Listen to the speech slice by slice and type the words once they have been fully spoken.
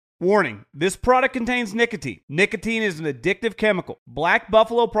Warning, this product contains nicotine. Nicotine is an addictive chemical. Black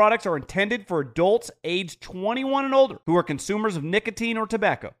Buffalo products are intended for adults aged 21 and older who are consumers of nicotine or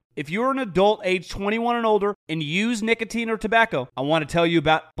tobacco. If you're an adult aged 21 and older and use nicotine or tobacco, I want to tell you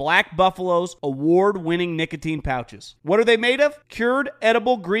about Black Buffalo's award-winning nicotine pouches. What are they made of? Cured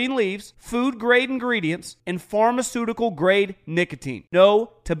edible green leaves, food-grade ingredients, and pharmaceutical-grade nicotine.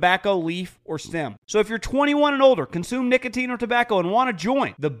 No tobacco leaf or stem. So if you're 21 and older, consume nicotine or tobacco, and want to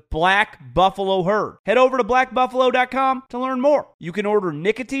join the Black Buffalo herd, head over to blackbuffalo.com to learn more. You can order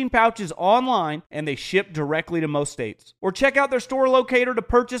nicotine pouches online, and they ship directly to most states. Or check out their store locator to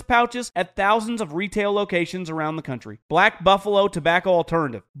purchase pouches at thousands of retail locations around the country. Black Buffalo Tobacco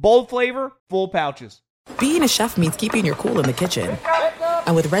Alternative. Bold flavor, full pouches. Being a chef means keeping your cool in the kitchen.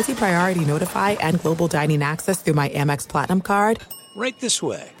 And with Resi Priority Notify and Global Dining Access through my Amex Platinum card, right this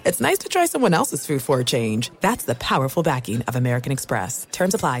way. It's nice to try someone else's food for a change. That's the powerful backing of American Express.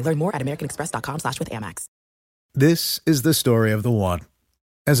 Terms apply. Learn more at americanexpress.com/withAmex. This is the story of the one.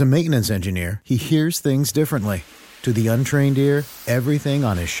 As a maintenance engineer, he hears things differently. To the untrained ear, everything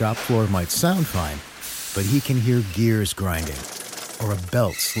on his shop floor might sound fine, but he can hear gears grinding or a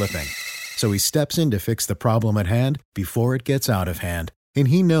belt slipping. So he steps in to fix the problem at hand before it gets out of hand. And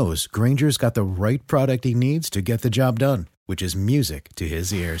he knows Grainger's got the right product he needs to get the job done, which is music to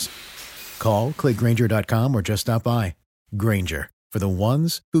his ears. Call, click Grainger.com, or just stop by. Grainger, for the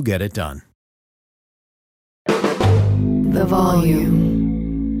ones who get it done. The Volume.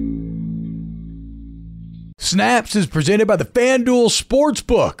 Snaps is presented by the FanDuel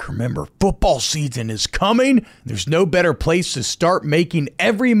Sportsbook. Remember, football season is coming. There's no better place to start making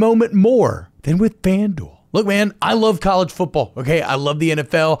every moment more than with FanDuel. Look, man, I love college football, okay? I love the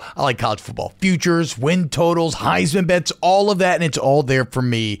NFL. I like college football futures, win totals, Heisman bets, all of that, and it's all there for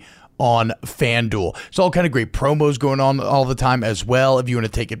me on FanDuel. It's all kind of great promos going on all the time as well. If you want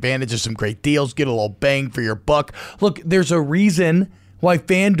to take advantage of some great deals, get a little bang for your buck. Look, there's a reason why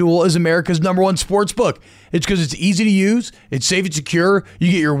FanDuel is America's #1 sports book. It's because it's easy to use, it's safe and secure,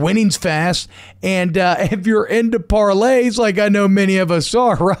 you get your winnings fast, and if you're into parlays, like I know many of us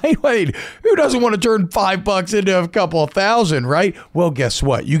are, right? Wait, who doesn't want to turn $5 into a couple of thousand, right? Well, guess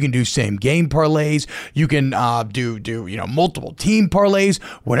what? You can do same game parlays, you can do multiple team parlays,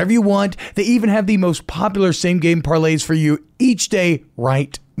 whatever you want. They even have the most popular same game parlays for you each day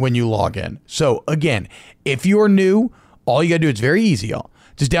right when you log in. So again, if you're new, all you got to do, it's very easy, y'all.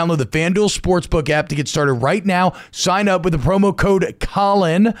 Just download the FanDuel Sportsbook app to get started right now. Sign up with the promo code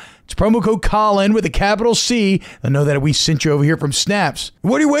Colin. It's promo code Colin with a capital C. They'll know that we sent you over here from Snaps.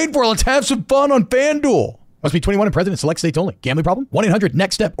 What are you waiting for? Let's have some fun on FanDuel. Must be 21 and present in select states only. Gambling problem?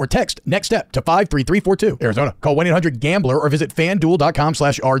 1-800-NEXT-STEP or text NEXT-STEP to 53342. Arizona, call 1-800-GAMBLER or visit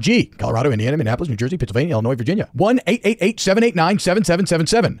FanDuel.com/RG. Colorado, Indiana, Minneapolis, New Jersey, Pennsylvania, Illinois, Virginia.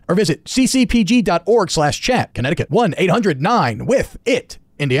 1-888-789-7777 or visit ccpg.org/chat. Connecticut, 1-800-9-WITH-IT.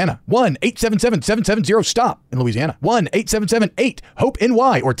 Indiana, 1-877-770-STOP in Louisiana,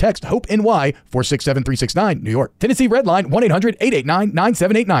 1-877-8-HOPE-NY or text HOPE-NY 467-369, New York. Tennessee Redline,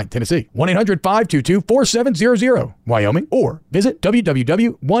 1-800-889-9789, Tennessee, 1-800-522-4700, Wyoming, or visit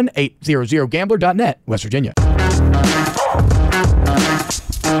www.1800gambler.net, West Virginia.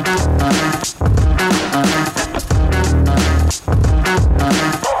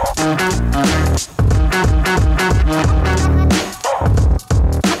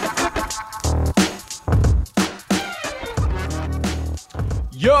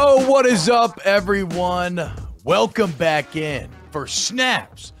 Yo, what is up, everyone? Welcome back in for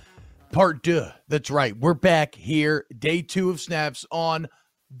Snaps Part 2. That's right. We're back here. Day 2 of Snaps on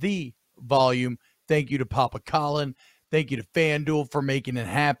the Volume. Thank you to Papa Colin. Thank you to FanDuel for making it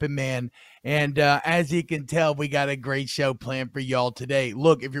happen, man. And as you can tell, we got a great show planned for y'all today.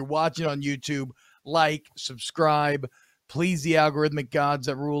 Look, if you're watching on YouTube, like, subscribe, please the algorithmic gods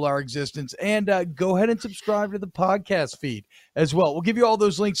that rule our existence, and go ahead and subscribe to the podcast feed as well. We'll give you all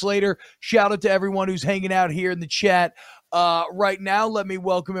those links later. Shout out to everyone who's hanging out here in the chat. Right now, let me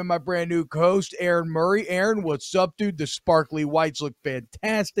welcome in my brand new co-host, Aaron Murray. Aaron, what's up, dude? The sparkly whites look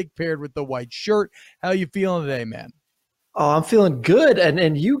fantastic paired with the white shirt. How you feeling today, man? Oh, I'm feeling good.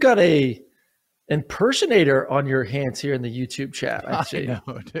 And you got a impersonator on your hands here in the YouTube chat. I know,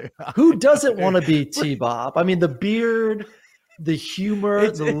 dude. Who doesn't want to be T-Bob? I mean, the beard, the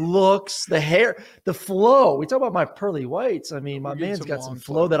humor, the looks, the hair, the flow. We talk about my pearly whites. I mean, my man's got some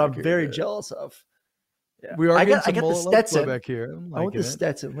flow that I'm very jealous of. Yeah. We are. I got the Stetson back here. I want the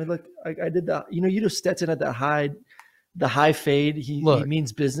Stetson. I did the. You know Stetson at the high fade. He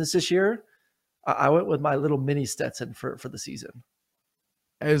means business this year. I went with my little mini Stetson for the season.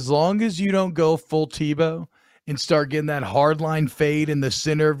 As long as you don't go full Tebow and start getting that hardline fade in the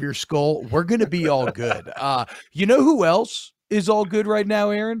center of your skull, we're going to be all good. You know who else is all good right now,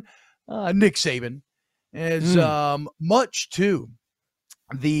 Aaron? Nick Saban. As much to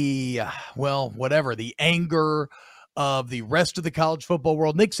the, the anger of the rest of the college football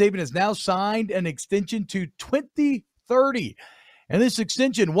world, Nick Saban has now signed an extension to 2030. And this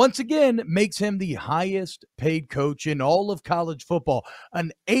extension, once again, makes him the highest paid coach in all of college football.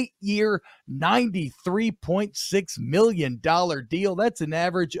 An 8-year, $93.6 million deal. That's an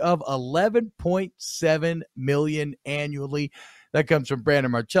average of $11.7 million annually. That comes from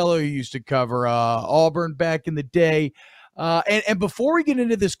Brandon Marcello, who used to cover Auburn back in the day. And before we get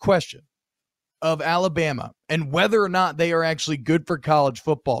into this question of Alabama and whether or not they are actually good for college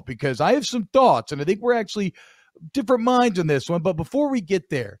football, because I have some thoughts, and I think we're actually different minds on this one. But before we get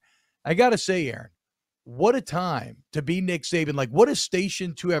there, I got to say, Aaron, what a time to be Nick Saban. Like, what a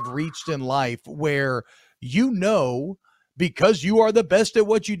station to have reached in life where because you are the best at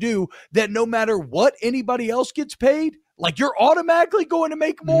what you do, that no matter what anybody else gets paid, like, you're automatically going to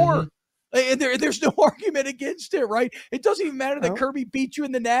make more. And there's no argument against it, right? It doesn't even matter that Kirby beat you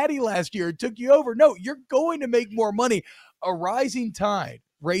in the Natty last year and took you over. No, you're going to make more money. A rising tide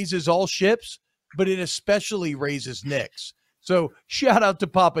raises all ships, but it especially raises Nick's. So shout out to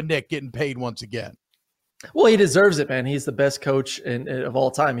Papa Nick getting paid once again. Well, he deserves it, man. He's the best coach of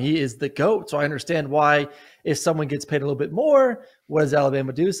all time. He is the GOAT. So I understand why, if someone gets paid a little bit more, what does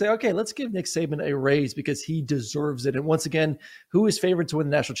Alabama do? Say, okay, let's give Nick Saban a raise because he deserves it. And once again, who is favored to win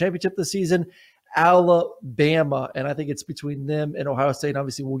the national championship this season? Alabama. And I think it's between them and Ohio State. And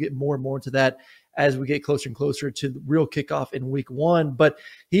obviously, we'll get more and more into that as we get closer and closer to the real kickoff in week 1. But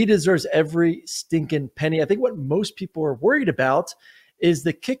he deserves every stinking penny. I think what most people are worried about is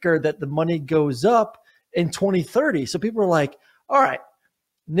the kicker, that the money goes up in 2030. So people are like, all right,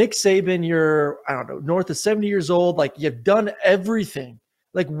 Nick Saban, you're, I don't know, north of 70 years old. Like, you've done everything.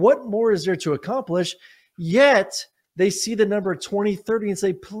 Like, what more is there to accomplish? Yet they see the number 2030 and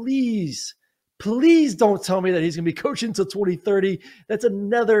say, please don't tell me that he's going to be coaching until 2030. That's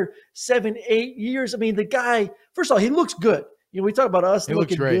another 7-8 years. I mean, the guy, first of all, he looks good. You know, we talk about us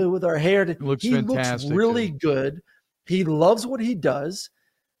looking good with our hair. He looks really good. He loves what he does.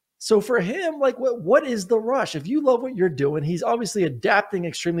 So for him, like, what is the rush? If you love what you're doing, he's obviously adapting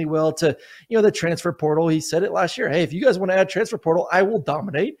extremely well to, the transfer portal. He said it last year. Hey, if you guys want to add transfer portal, I will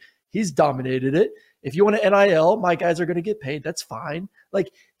dominate. He's dominated it. If you want to NIL, my guys are going to get paid. That's fine.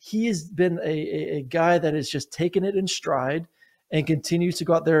 Like, he has been a guy that has just taken it in stride and continues to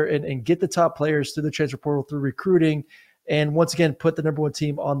go out there and get the top players through the transfer portal, through recruiting, and once again, put the number 1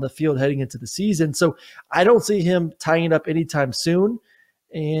 team on the field heading into the season. So I don't see him tying it up anytime soon.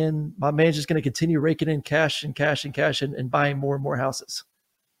 And my man's just going to continue raking in cash and buying more and more houses.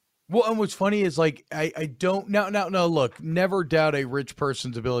 Well, and what's funny is, like, I don't now, look, never doubt a rich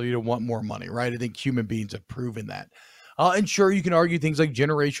person's ability to want more money, right? I think human beings have proven that. And sure, you can argue things like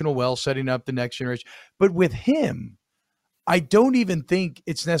generational wealth, setting up the next generation. But with him, I don't even think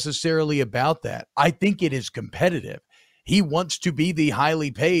it's necessarily about that. I think it is competitive. He wants to be the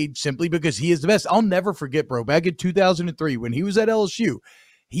highly paid simply because he is the best. I'll never forget, bro, back in 2003 when he was at LSU,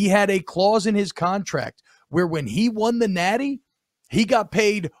 he had a clause in his contract where when he won the Natty, he got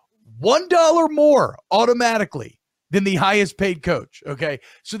paid $1 more automatically than the highest paid coach. Okay.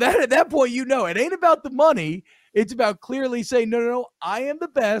 So that at that point, it ain't about the money. It's about clearly saying, no, I am the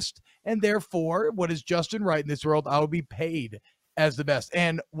best. And therefore, what is just and right in this world, I will be paid as the best.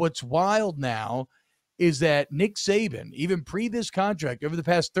 And what's wild now is that Nick Saban, even pre this contract, over the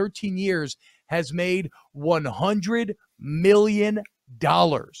past 13 years, has made $100 million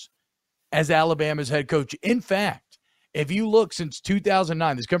as Alabama's head coach. In fact, if you look since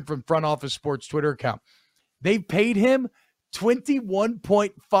 2009, this comes from Front Office Sports Twitter account, they've paid him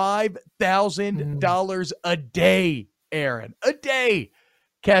 $21.5 thousand a day, Aaron, a day.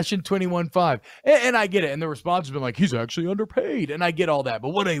 Cash in 21.5. And I get it. And the response has been like, he's actually underpaid. And I get all that. But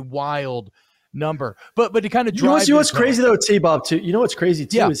what a wild number. But to kind of drive, you know what's crazy though, T-Bob, too. You know what's crazy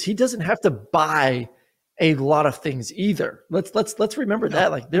too is he doesn't have to buy a lot of things either. Let's remember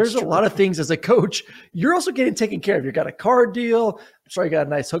that. Like, there's a lot of things as a coach you're also getting taken care of. You got a car deal. I'm sorry, you got a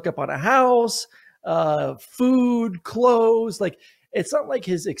nice hookup on a house, food, clothes. Like, it's not like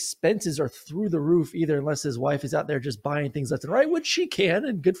his expenses are through the roof either, unless his wife is out there just buying things left and right, which she can,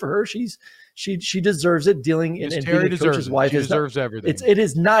 and good for her. She deserves it. Dealing in being a coach's wife, she deserves everything. It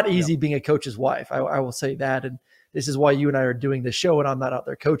is not easy being a coach's wife. I will say that, and this is why you and I are doing this show, and I'm not out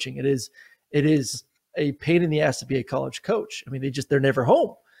there coaching. It is a pain in the ass to be a college coach. I mean, they're never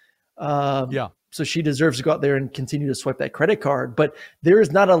home. So she deserves to go out there and continue to swipe that credit card. But there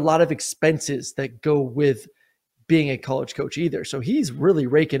is not a lot of expenses that go with being a college coach either. So he's really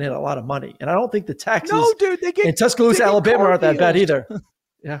raking in a lot of money. And I don't think the taxes in Tuscaloosa, Alabama aren't that bad either.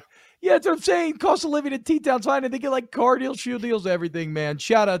 Yeah. Yeah, that's what I'm saying. Cost of living in T-Town's fine, and they get like car deals, shoe deals, everything, man.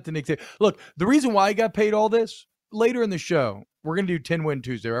 Shout out to Nick Saban. Look, the reason why I got paid all this, later in the show, we're going to do 10-win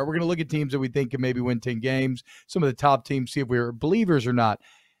Tuesday, right? We're going to look at teams that we think can maybe win 10 games, some of the top teams, see if we're believers or not.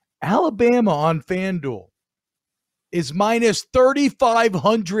 Alabama on FanDuel is minus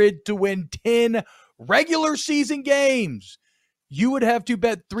 3,500 to win 10 regular season games. You would have to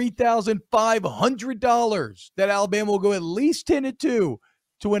bet $3,500 that Alabama will go at least 10-2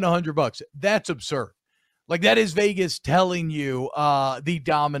 to win $100. That's absurd. Like, that is Vegas telling you the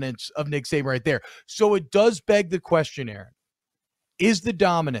dominance of Nick Saban right there. So it does beg the question, Aaron, is the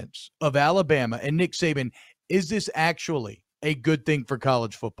dominance of Alabama and Nick Saban, is this actually a good thing for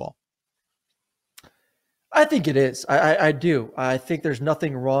college football? I think it is. I do. I think there's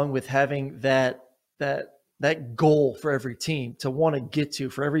nothing wrong with having that goal for every team to want to get to,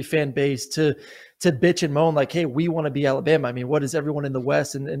 for every fan base to bitch and moan like, hey, we want to be Alabama. I mean, what is everyone in the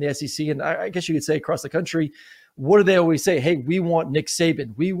West and the SEC, and I guess you could say across the country, what do they always say? Hey, we want Nick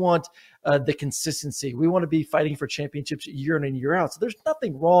Saban. We want the consistency. We want to be fighting for championships year in and year out. So there's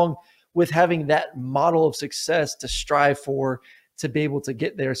nothing wrong with having that model of success to strive for, to be able to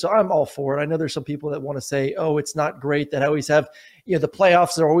get there. So I'm all for it. I know there's some people that want to say, oh, it's not great that I always have, the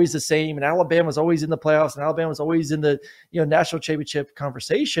playoffs are always the same, and Alabama's always in the playoffs, and Alabama's always in the, national championship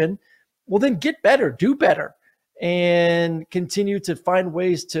conversation. Well, then get better, do better, and continue to find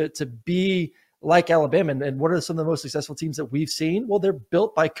ways to be like Alabama. And what are some of the most successful teams that we've seen? Well, they're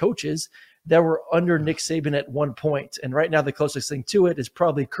built by coaches that were under Nick Saban at one point. And right now, the closest thing to it is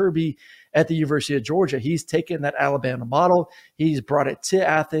probably Kirby at the University of Georgia. He's taken that Alabama model. He's brought it to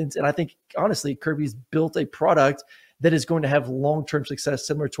Athens. And I think, honestly, Kirby's built a product that is going to have long-term success,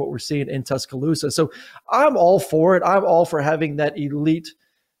 similar to what we're seeing in Tuscaloosa. So I'm all for it. I'm all for having that elite,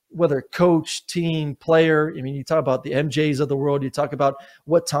 whether coach, team, player. I mean, you talk about the MJs of the world. You talk about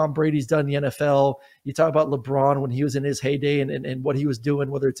what Tom Brady's done in the NFL. You talk about LeBron when he was in his heyday and what he was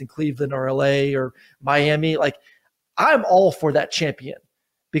doing, whether it's in Cleveland or LA or Miami. Like, I'm all for that champion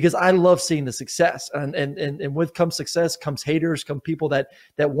because I love seeing the success. And with comes success, comes haters, come people that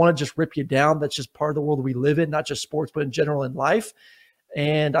want to just rip you down. That's just part of the world we live in, not just sports, but in general in life.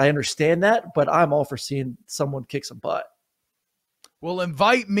 And I understand that, but I'm all for seeing someone kick some butt. Well,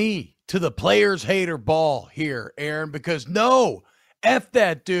 invite me to the players hater ball here, Aaron, because no, F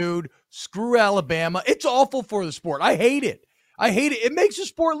that dude. Screw Alabama. It's awful for the sport. I hate it. It makes the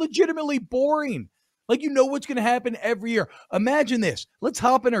sport legitimately boring. Like, what's going to happen every year. Imagine this. Let's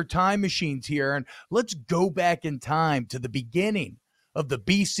hop in our time machines here and let's go back in time to the beginning of the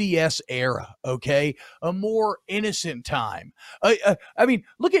BCS era, okay? A more innocent time. I mean,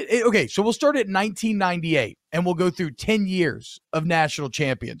 look at it. Okay, so we'll start at 1998, and we'll go through 10 years of national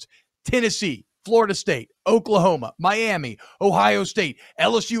champions. Tennessee, Florida State, Oklahoma, Miami, Ohio State,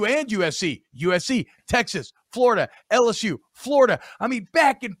 LSU and USC, Texas, Florida, LSU, Florida. I mean,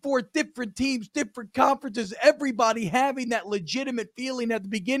 back and forth, different teams, different conferences, everybody having that legitimate feeling at the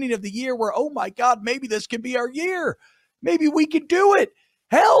beginning of the year where, oh my God, maybe this can be our year. Maybe we can do it.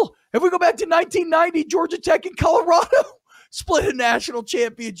 Hell, if we go back to 1990, Georgia Tech and Colorado split a national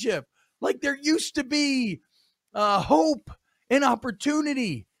championship. Like, there used to be hope and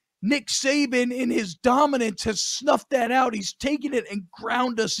opportunity. Nick Saban, in his dominance, has snuffed that out. He's taken it and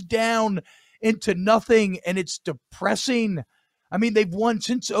ground us down into nothing, and it's depressing. I mean, they've won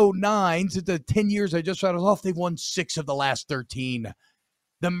since 2009, since the 10 years I just rattled off, they've won 6 of the last 13.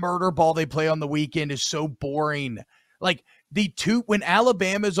 The murder ball they play on the weekend is so boring. Like, when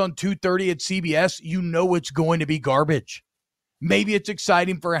Alabama's on 2:30 at CBS, it's going to be garbage. Maybe it's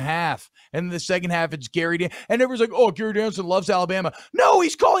exciting for a half, and in the second half, it's Gary Dan. And everyone's like, oh, Gary Danielson loves Alabama. No,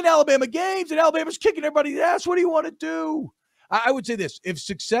 he's calling Alabama games, and Alabama's kicking everybody's ass. What do you want to do? I would say this. If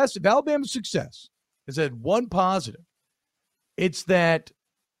Alabama's success has had one positive, it's that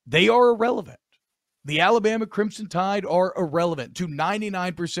they are irrelevant. The Alabama Crimson Tide are irrelevant to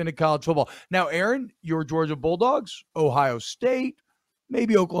 99% of college football. Now, Aaron, your Georgia Bulldogs, Ohio State,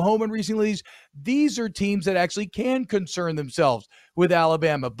 maybe Oklahoma in recent leagues, these are teams that actually can concern themselves with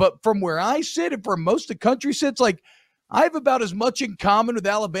Alabama. But from where I sit and from most of the country sits, like, I have about as much in common with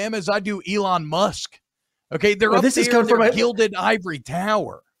Alabama as I do Elon Musk. Okay, they're up there in their gilded ivory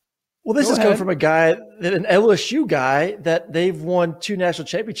tower. Well, this is coming from a guy, an LSU guy, that they've won 2 national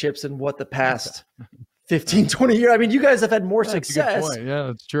championships in the past 15, 20 years. I mean, you guys have had more success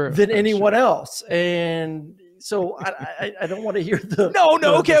that's true. than anyone else. And So I don't want to hear the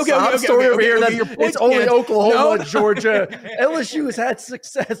story over here that it's only Oklahoma, No. Georgia. LSU has had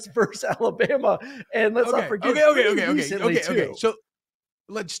success versus Alabama, and let's not forget. Okay. So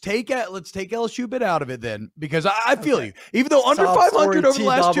let's take LSU bit out of it then, because I feel you. Even though under 500 over the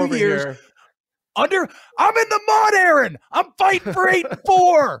last 2 years, I'm in the mud, Aaron. I'm fighting for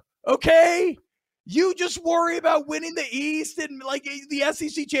 8-4. Okay. You just worry about winning the East and like the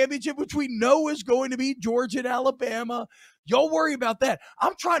SEC championship, which we know is going to be Georgia and Alabama. Y'all worry about that.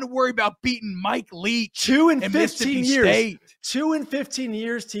 I'm trying to worry about beating Mike Leach. 2 in 15 years. State. 2 in 15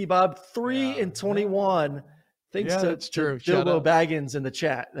 years, T-Bob. 3 in 21. Thanks to true. Bilbo Baggins in the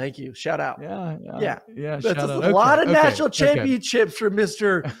chat. Thank you. Shout out. Yeah. That's a lot of national championships for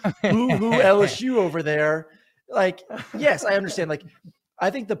Mr. Who LSU over there. Like, yes, I understand. Like, I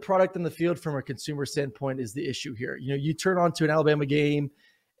think the product in the field from a consumer standpoint is the issue here. You know, you turn on to an Alabama game,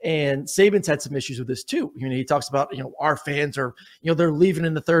 and Saban's had some issues with this too. You know, he talks about, our fans are, they're leaving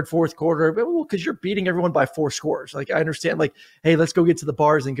in the third, fourth quarter, but because you're beating everyone by 4 scores. Like, I understand, like, hey, let's go get to the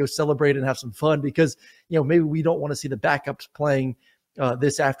bars and go celebrate and have some fun because, maybe we don't want to see the backups playing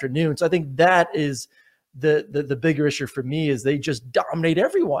this afternoon. So I think that is the bigger issue for me is they just dominate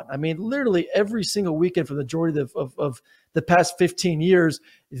everyone. I mean, literally every single weekend for the majority of the past 15 years,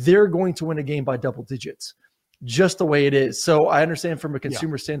 they're going to win a game by double digits, just the way it is. So I understand from a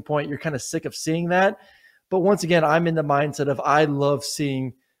consumer standpoint, you're kind of sick of seeing that. But once again, I'm in the mindset of I love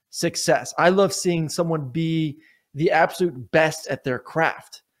seeing success. I love seeing someone be the absolute best at their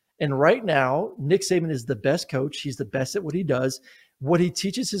craft. And right now, Nick Saban is the best coach. He's the best at what he does. What he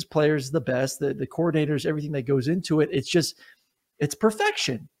teaches his players is the best, the coordinators, everything that goes into it. It's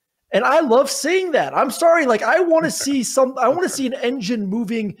perfection. And I love seeing that. I'm sorry. Like, I want to see an engine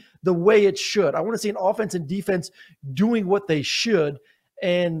moving the way it should. I want to see an offense and defense doing what they should.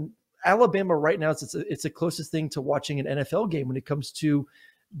 And Alabama right now, it's the closest thing to watching an NFL game when it comes to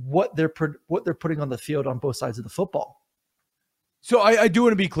what they're putting on the field on both sides of the football. So I do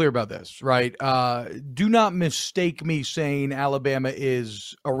want to be clear about this, right? Do not mistake me saying Alabama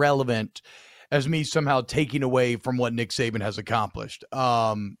is irrelevant as me somehow taking away from what Nick Saban has accomplished.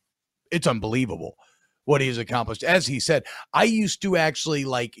 It's unbelievable what he has accomplished. As he said, I used to actually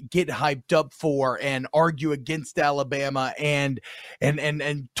like get hyped up for and argue against Alabama and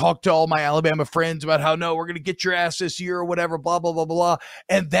talk to all my Alabama friends about how, no, we're going to get your ass this year or whatever, blah, blah, blah, blah.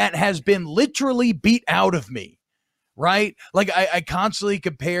 And that has been literally beat out of me. Right? Like I constantly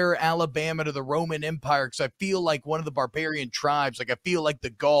compare Alabama to the Roman Empire because I feel like one of the barbarian tribes. Like I feel like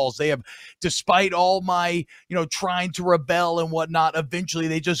the Gauls, they have, despite all my, trying to rebel and whatnot, eventually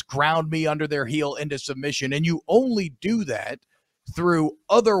they just ground me under their heel into submission. And you only do that through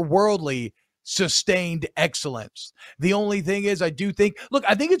otherworldly sustained excellence. The only thing is I think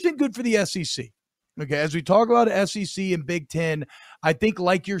it's been good for the SEC. Okay, as we talk about SEC and Big Ten, I think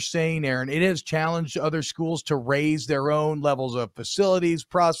like you're saying, Aaron, it has challenged other schools to raise their own levels of facilities,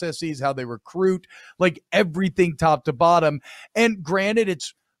 processes, how they recruit, like everything top to bottom. And granted,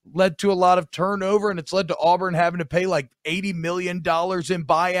 it's led to a lot of turnover and it's led to Auburn having to pay like $80 million in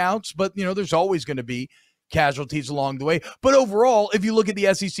buyouts. But, there's always going to be casualties along the way. But overall, if you look at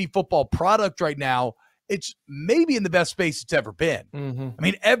the SEC football product right now, it's maybe in the best space it's ever been. Mm-hmm. I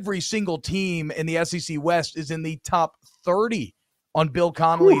mean, every single team in the SEC West is in the top 30 on Bill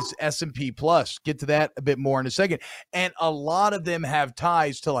Connolly's S&P Plus. Get to that a bit more in a second. And a lot of them have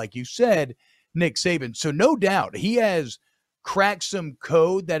ties to, like you said, Nick Saban. So no doubt he has cracked some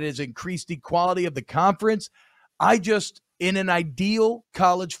code that has increased the quality of the conference. In an ideal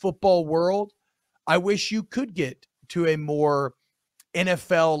college football world, I wish you could get to a more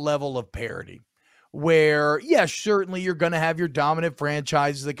NFL level of parity. Where, certainly you're going to have your dominant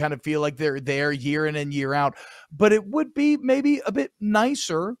franchises that kind of feel like they're there year in and year out. But it would be maybe a bit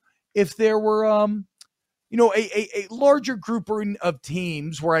nicer if there were, a larger group of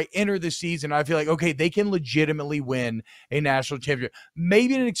teams where I enter the season. I feel like, okay, they can legitimately win a national championship.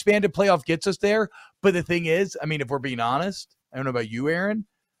 Maybe an expanded playoff gets us there. But the thing is, I mean, if we're being honest, I don't know about you, Aaron,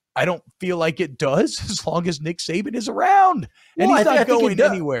 I don't feel like it does as long as Nick Saban is around. And he's not going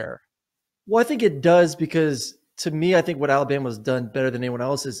anywhere. Well, I think it does because to me, I think what Alabama's done better than anyone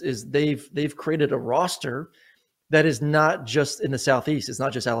else is they've created a roster that is not just in the Southeast. It's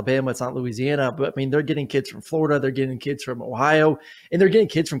not just Alabama. It's not Louisiana. But I mean, they're getting kids from Florida. They're getting kids from Ohio. And they're getting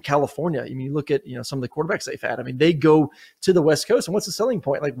kids from California. I mean, you look at, some of the quarterbacks they've had. I mean, they go to the West Coast. And what's the selling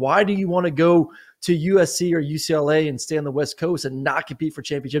point? Like, why do you want to go to USC or UCLA and stay on the West Coast and not compete for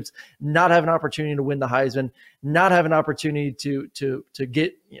championships, not have an opportunity to win the Heisman, not have an opportunity to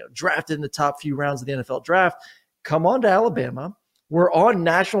get drafted in the top few rounds of the NFL draft? Come on to Alabama, We're on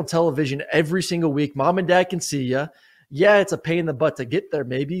national television every single week. Mom and dad can see you. Yeah, it's a pain in the butt to get there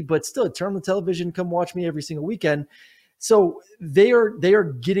maybe, but still turn on the television, come watch me every single weekend. So they are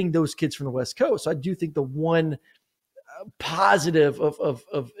getting those kids from the West Coast. So I do think the one positive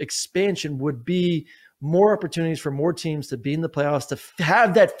of expansion would be more opportunities for more teams to be in the playoffs, to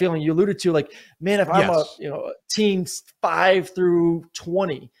have that feeling you alluded to, like, man, if I'm a team 5 through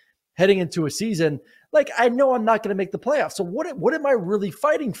 20 heading into a season, like, I know I'm not going to make the playoffs. So what am I really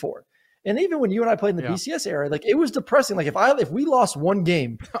fighting for? And even when you and I played in the BCS era, like, it was depressing. Like, if we lost one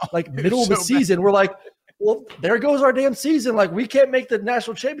game, like middle of the season, we're like, well, there goes our damn season. Like, we can't make the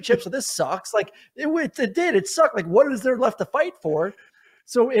national championship, so this sucks. Like, it sucked. Like, what is there left to fight for?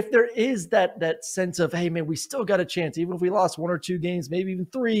 So if there is that sense of, hey, man, we still got a chance, even if we lost 1 or 2 games, maybe even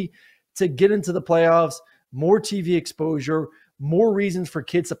 3, to get into the playoffs, more TV exposure, more reasons for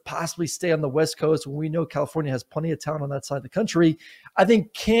kids to possibly stay on the West Coast when we know California has plenty of talent on that side of the country, I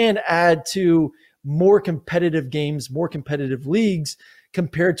think can add to more competitive games, more competitive leagues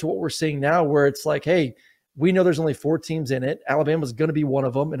compared to what we're seeing now, where it's like, hey, we know there's only 4 teams in it. Alabama's going to be one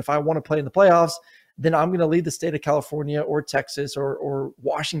of them. And if I want to play in the playoffs, then I'm going to leave the state of California or Texas or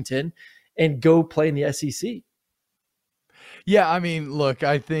Washington and go play in the SEC. Yeah, I mean, look,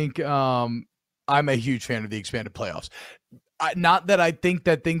 I think I'm a huge fan of the expanded playoffs. Not that I think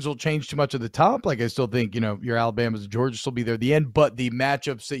that things will change too much at the top. Like, I still think, your Alabamas and Georgia will be there at the end, but the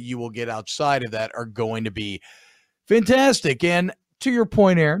matchups that you will get outside of that are going to be fantastic. And to your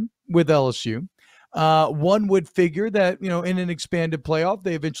point, Aaron, with LSU, one would figure that, in an expanded playoff,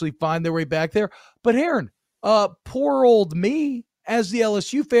 they eventually find their way back there. But Aaron, poor old me as the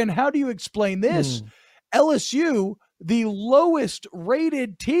LSU fan, how do you explain this? LSU, the lowest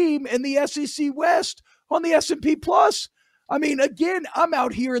rated team in the SEC West on the S&P Plus. I mean, again, I'm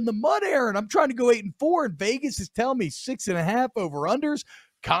out here in the mud, Aaron. I'm trying to go 8-4, and Vegas is telling me 6.5 over unders.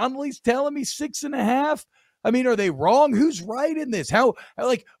 Conley's telling me 6.5. I mean, are they wrong? Who's right in this?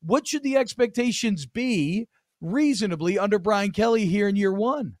 What should the expectations be reasonably under Brian Kelly here in year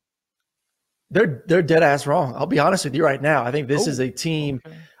 1? They're dead ass wrong. I'll be honest with you right now. I think this is a team.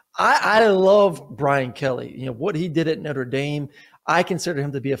 Okay. I love Brian Kelly. What he did at Notre Dame, I consider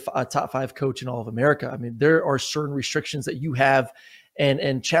him to be a top 5 coach in all of America. I mean, there are certain restrictions that you have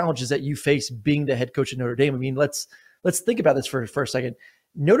and challenges that you face being the head coach at Notre Dame. I mean, let's think about this for a second.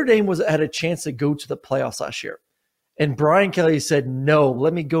 Notre Dame had a chance to go to the playoffs last year. And Brian Kelly said, no,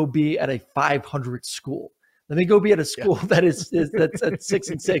 let me go be at a 500 school. Let me go be at a school that's at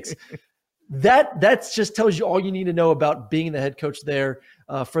 6-6. That just tells you all you need to know about being the head coach there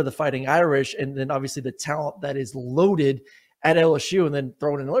for the Fighting Irish. And then obviously the talent that is loaded at LSU. And then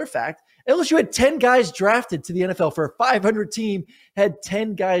throwing in another fact, LSU had 10 guys drafted to the NFL. For a 500 team, had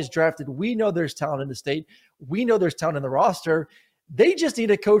 10 guys drafted. We know there's talent in the state. We know there's talent in the roster. They just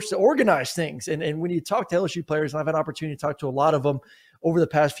need a coach to organize things. And when you talk to LSU players, and I've had an opportunity to talk to a lot of them over the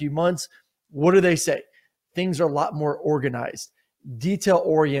past few months, what do they say? Things are a lot more organized,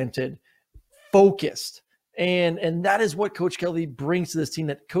 detail-oriented, focused. And that is what Coach Kelly brings to this team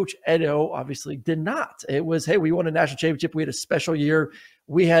that Coach Edo obviously did not. It was, hey, we won a national championship. We had a special year.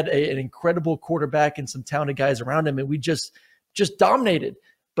 We had an incredible quarterback and some talented guys around him, and we just dominated.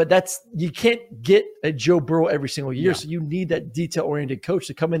 But you can't get a Joe Burrow every single year. Yeah. So you need that detail-oriented coach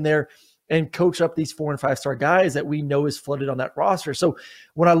to come in there and coach up these 4- and 5-star guys that we know is flooded on that roster. So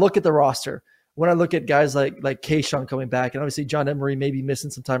when I look at the roster, when I look at guys like Kayshawn coming back, and obviously John Emery may be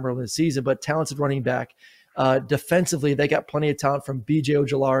missing some time early in the season, but talented running back. Defensively, they got plenty of talent from B.J.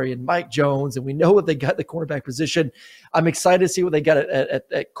 Ojulari and Mike Jones, and we know what they got at the cornerback position. I'm excited to see what they got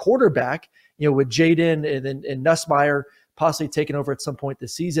at quarterback, with Jaden and Nussmeier possibly taking over at some point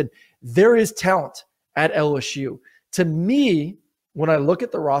this season. There is talent at LSU. To me, when I look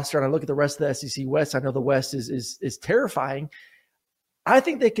at the roster and I look at the rest of the SEC West, I know the West is terrifying. I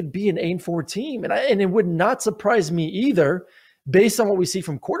think they could be an 8-4 team, and it would not surprise me either, based on what we see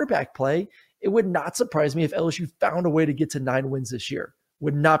from quarterback play. It would not surprise me if LSU found a way to get to 9 wins this year.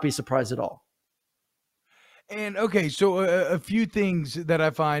 Would not be surprised at all. And okay, so a few things that I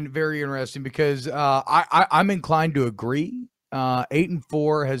find very interesting, because I'm inclined to agree.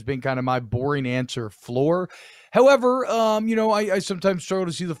 8-4 has been kind of my boring answer floor. However, I sometimes struggle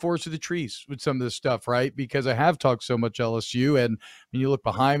to see the forest of the trees with some of this stuff, right? Because I have talked so much LSU, and when you look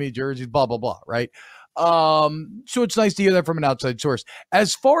behind me, jerseys, blah, blah, blah, right? So it's nice to hear that from an outside source.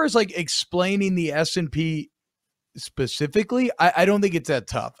 As far as like explaining the S&P specifically, I don't think it's that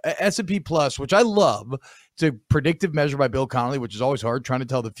tough. S&P Plus, which I love, it's a predictive measure by Bill Connolly, which is always hard trying to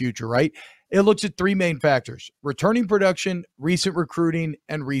tell the future, right? It looks at 3 main factors: returning production, recent recruiting,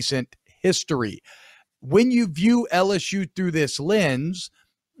 and recent history. when you view LSU through this lens,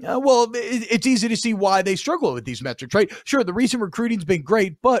 it's easy to see why they struggle with these metrics, right? Sure, the recent recruiting's been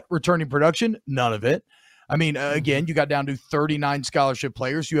great, but returning production, none of it. I mean, again, you got down to 39 scholarship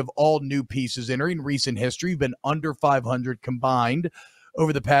players. You have all new pieces entering recent history. You've been under 500 combined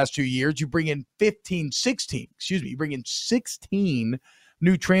over the past 2 years. You bring in 16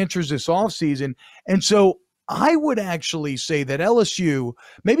 new transfers this offseason. And so I would actually say that LSU,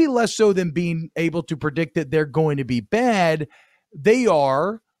 maybe less so than being able to predict that they're going to be bad, they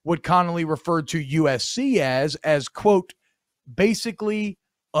are what Connolly referred to USC as quote, basically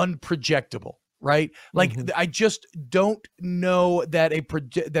unprojectable, right? Like I just don't know that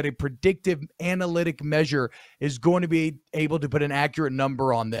a predictive analytic measure is going to be able to put an accurate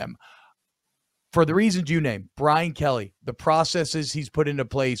number on them. For the reasons you named, Brian Kelly, the processes he's put into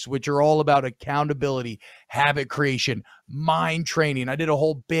place, which are all about accountability, habit creation, mind training. I did a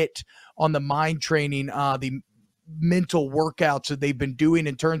whole bit on the mind training, the mental workouts that they've been doing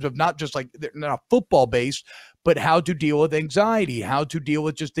in terms of not just like they're not football based, but how to deal with anxiety, how to deal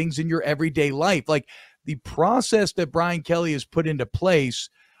with just things in your everyday life. Like the process that Brian Kelly has put into place,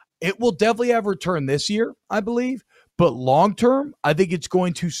 it will definitely have return this year, I believe. But long term, I think it's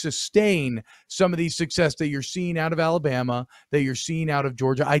going to sustain some of the success that you're seeing out of Alabama, that you're seeing out of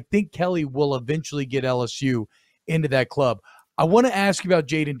Georgia. I think Kelly will eventually get LSU into that club. I want to ask you about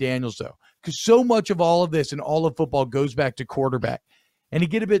Jaden Daniels, though, because so much of all of this and all of football goes back to quarterback. And to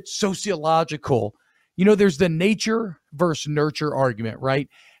get a bit sociological, you know, there's the nature versus nurture argument, right?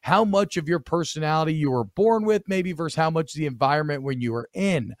 How much of your personality you were born with, maybe, versus how much the environment when you were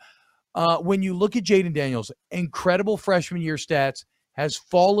in. When you look at Jaden Daniels, incredible freshman year stats, has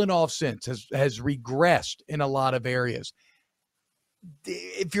fallen off since, has regressed in a lot of areas.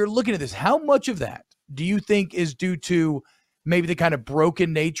 If you're looking at this, how much of that do you think is due to maybe the kind of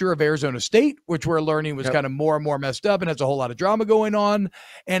broken nature of Arizona State, which we're learning was kind of more and more messed up and has a whole lot of drama going on?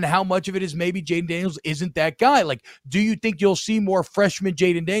 And how much of it is maybe Jaden Daniels isn't that guy? Like, do you think you'll see more freshman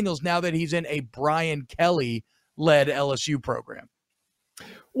Jaden Daniels now that he's in a Brian Kelly-led LSU program?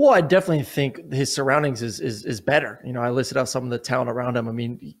 Well, I definitely think his surroundings is better. You know, I listed out some of the talent around him. I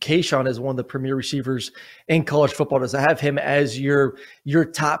mean, Kayshawn is one of the premier receivers in college football. To have him as your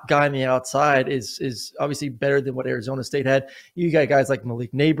top guy on the outside is obviously better than what Arizona State had. You got guys like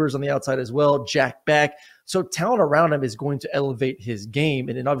Malik Neighbors on the outside as well, Jack Beck. So talent around him is going to elevate his game.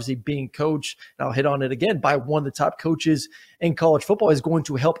 And then obviously being coached, and I'll hit on it again, by one of the top coaches in college football is going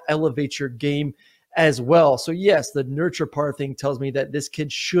to help elevate your game as well. So yes, the nurture part of thing tells me that this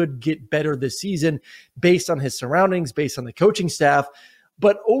kid should get better this season based on his surroundings, based on the coaching staff.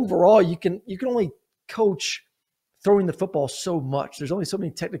 But overall, you can only coach throwing the football so much. There's only so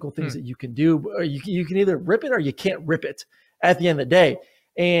many technical things that you can do. You can either rip it or you can't rip it at the end of the day.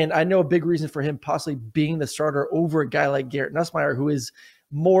 And I know a big reason for him possibly being the starter over a guy like Garrett Nussmeier, who is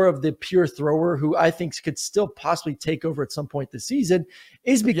more of the pure thrower, who I think could still possibly take over at some point this season,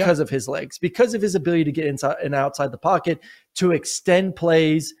 is because of his legs, because of his ability to get inside and outside the pocket, to extend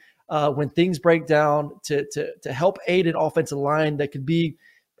plays when things break down, to help aid an offensive line that could be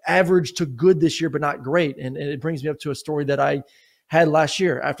average to good this year, but not great. And it brings me up to a story that I had last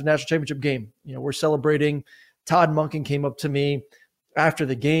year after the national championship game. You know, we're celebrating. Todd Monken came up to me after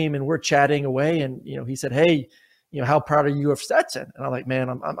the game and we're chatting away. And, you know, he said, "Hey, you know, how proud are you of Stetson?" And I'm like, "Man,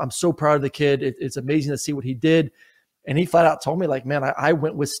 I'm so proud of the kid. It's amazing to see what he did." And he flat out told me, like, "Man, I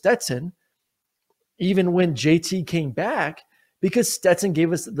went with Stetson even when JT came back because Stetson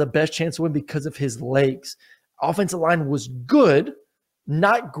gave us the best chance to win because of his legs. Offensive line was good,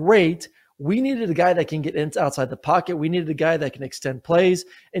 not great. We needed a guy that can get outside the pocket. We needed a guy that can extend plays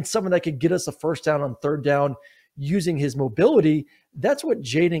and someone that could get us a first down on third down using his mobility." That's what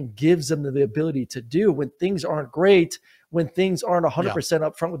Jaden gives them the ability to do when things aren't great, when things aren't 100%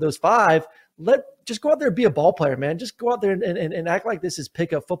 up front with those five. Just go out there and be a ball player, man. Just go out there and act like this is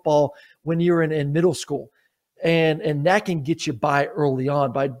pickup football when you're in middle school. And that can get you by early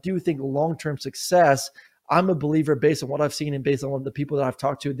on. But I do think long-term success, I'm a believer based on what I've seen and based on the people that I've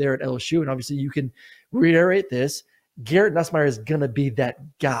talked to there at LSU. And obviously you can reiterate this. Garrett Nussmeier is going to be that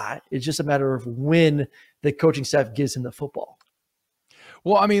guy. It's just a matter of when the coaching staff gives him the football.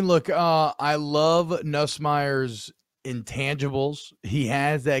 Well, I mean, look, I love Nussmeier's intangibles. He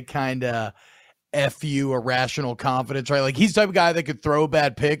has that kind of FU irrational confidence, right? Like he's the type of guy that could throw a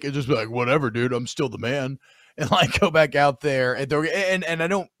bad pick and just be like, "Whatever, dude, I'm still the man," and like go back out there and throw. And I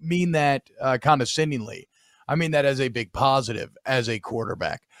don't mean that condescendingly. I mean that as a big positive as a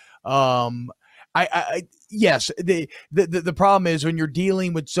quarterback. Yes, the problem is when you're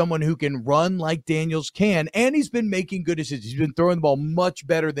dealing with someone who can run like Daniels can, and he's been making good decisions. He's been throwing the ball much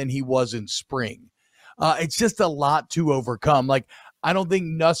better than he was in spring. It's just a lot to overcome. Like, I don't think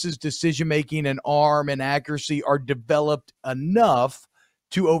Nuss's decision-making and arm and accuracy are developed enough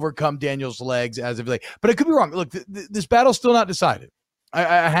to overcome Daniels' legs as of late. But I could be wrong. Look, this battle's still not decided.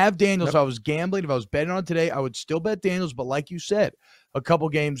 I have Daniels. Yep. I was gambling. If I was betting on it today, I would still bet Daniels. But like you said, a couple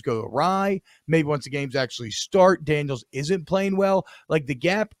games go awry. Maybe once the games actually start, Daniels isn't playing well. Like, the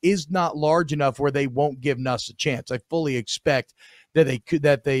gap is not large enough where they won't give Nuss a chance. I fully expect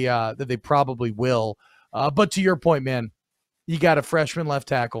that they probably will. But to your point, man, you got a freshman left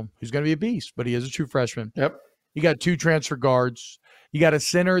tackle who's going to be a beast, but he is a true freshman. Yep. You got 2 transfer guards. You got a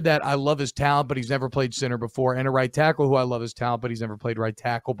center that I love his talent, but he's never played center before, and a right tackle who I love his talent, but he's never played right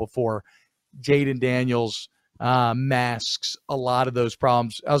tackle before. Jaden Daniels masks a lot of those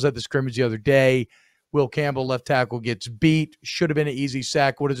problems. I was at the scrimmage the other day. Will Campbell, left tackle, gets beat. Should have been an easy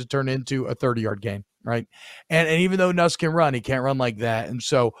sack. What does it turn into? A 30-yard gain, right? And even though Nuss can run, he can't run like that. And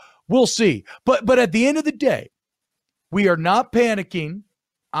so we'll see. But at the end of the day, we are not panicking.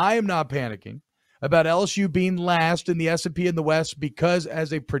 I am not panicking about LSU being last in the S&P in the West because,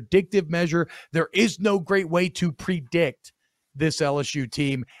 as a predictive measure, there is no great way to predict this LSU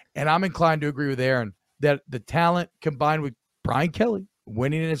team. And I'm inclined to agree with Aaron that the talent combined with Brian Kelly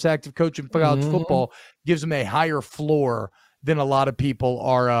winning as active coach in college football gives him a higher floor than a lot of people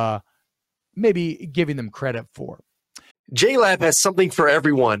are maybe giving them credit for. JLab has something for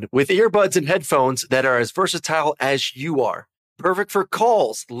everyone with earbuds and headphones that are as versatile as you are. Perfect for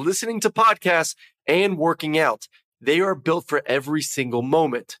calls, listening to podcasts, and working out. They are built for every single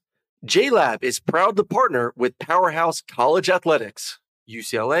moment. JLab is proud to partner with Powerhouse College Athletics,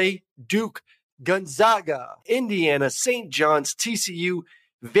 UCLA, Duke, Gonzaga, Indiana, St. John's, TCU,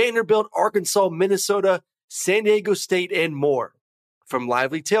 Vanderbilt, Arkansas, Minnesota, San Diego State, and more. From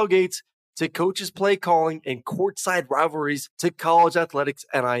lively tailgates to coaches play calling and courtside rivalries to college athletics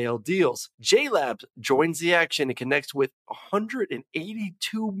NIL deals, JLab joins the action and connects with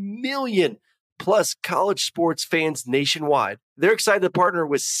 182 million plus college sports fans nationwide. They're excited to partner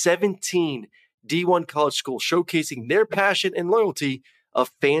with 17 D1 college schools, showcasing their passion and loyalty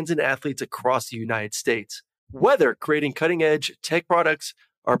of fans and athletes across the United States. Whether creating cutting-edge tech products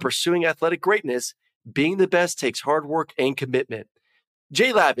or pursuing athletic greatness, being the best takes hard work and commitment.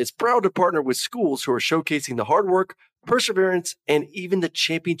 JLab is proud to partner with schools who are showcasing the hard work, perseverance, and even the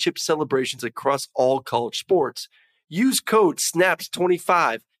championship celebrations across all college sports. Use code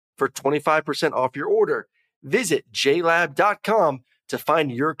SNAPS25 for 25% off your order. Visit JLab.com to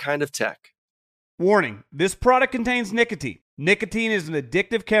find your kind of tech. Warning, this product contains nicotine. Nicotine is an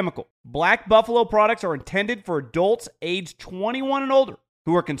addictive chemical. Black Buffalo products are intended for adults aged 21 and older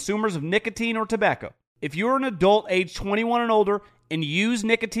who are consumers of nicotine or tobacco. If you're an adult aged 21 and older and use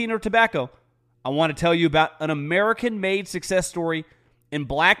nicotine or tobacco, I want to tell you about an American-made success story in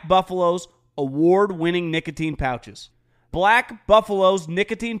Black Buffalo's award-winning nicotine pouches. Black Buffalo's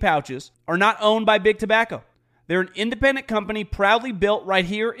nicotine pouches are not owned by Big Tobacco. They're an independent company proudly built right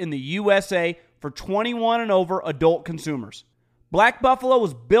here in the USA for 21 and over adult consumers. Black Buffalo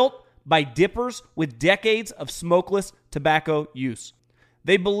was built by dippers with decades of smokeless tobacco use.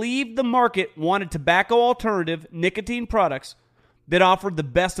 They believed the market wanted tobacco alternative nicotine products that offered the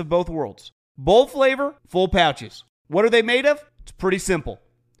best of both worlds. Bold flavor, full pouches. What are they made of? It's pretty simple.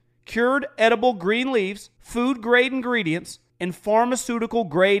 Cured edible green leaves, food-grade ingredients, and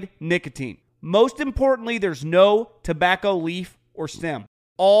pharmaceutical-grade nicotine. Most importantly, there's no tobacco leaf or stem.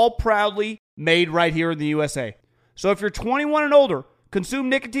 All proudly made right here in the USA. So if you're 21 and older, consume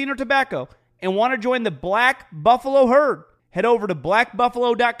nicotine or tobacco, and want to join the Black Buffalo herd, head over to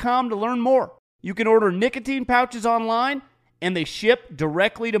blackbuffalo.com to learn more. You can order nicotine pouches online, and they ship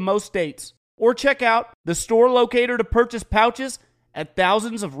directly to most states. Or check out the store locator to purchase pouches at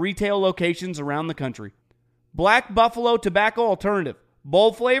thousands of retail locations around the country. Black Buffalo Tobacco Alternative.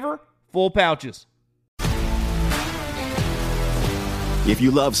 Bold flavor, full pouches. If you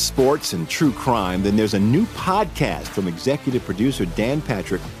love sports and true crime, then there's a new podcast from executive producer Dan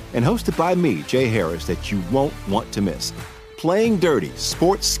Patrick and hosted by me, Jay Harris, that you won't want to miss. Playing Dirty: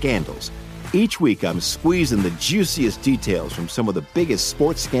 Sports Scandals. Each week, I'm squeezing the juiciest details from some of the biggest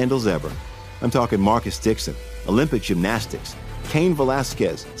sports scandals ever. I'm talking Marcus Dixon, Olympic gymnastics, Cain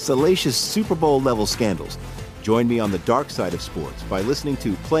Velasquez, salacious Super Bowl-level scandals. Join me on the dark side of sports by listening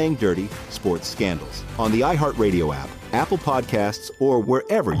to Playing Dirty: Sports Scandals on the iHeartRadio app, Apple Podcasts, or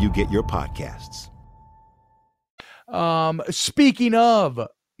wherever you get your podcasts. Speaking of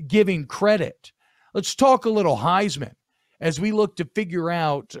giving credit, let's talk a little Heisman. as we look to figure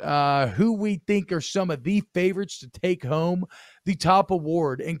out who we think are some of the favorites to take home the top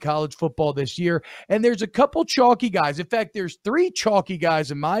award in college football this year. And there's a couple chalky guys. In fact, there's 3 chalky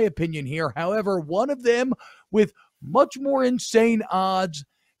guys, in my opinion, here. However, one of them with much more insane odds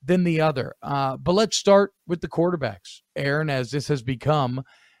than the other. But let's start with the quarterbacks, Aaron, as this has become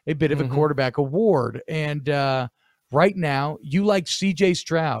a bit of a quarterback award. And right now, you like C.J.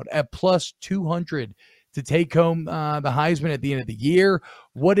 Stroud at plus 200 to take home the Heisman at the end of the year.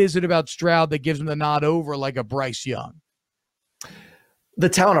 What is it about Stroud that gives him the nod over like a Bryce Young? The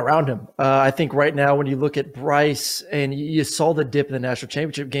talent around him. I think right now when you look at Bryce, and you saw the dip in the national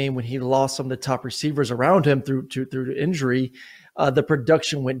championship game when he lost some of the top receivers around him through injury, the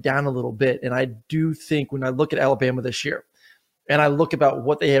production went down a little bit. And I do think when I look at Alabama this year, and I look about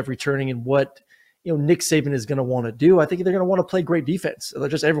what they have returning and what Nick Saban is going to want to do, I think they're going to want to play great defense.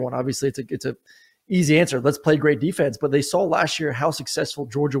 Just everyone, obviously, it's a easy answer. Let's play great defense. But they saw last year how successful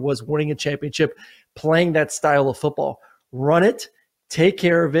Georgia was winning a championship, playing that style of football. Run it, take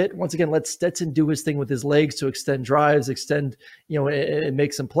care of it. Once again, let Stetson do his thing with his legs to extend drives, and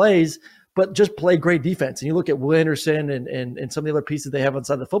make some plays, but just play great defense. And you look at Will Anderson and some of the other pieces they have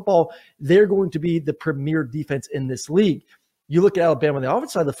inside the football, they're going to be the premier defense in this league. You look at Alabama on the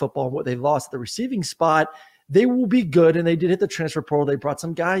offensive side of the football and what they lost at the receiving spot, they will be good, and they did hit the transfer portal. They brought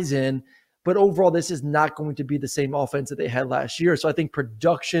some guys in, but overall, this is not going to be the same offense that they had last year. So I think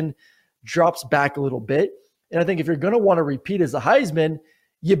production drops back a little bit. And I think if you're going to want to repeat as the Heisman,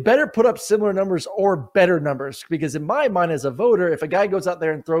 you better put up similar numbers or better numbers. Because in my mind as a voter, if a guy goes out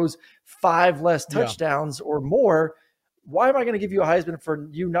there and throws 5 less touchdowns or more, why am I going to give you a Heisman for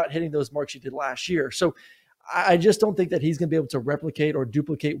you not hitting those marks you did last year? So I just don't think that he's going to be able to replicate or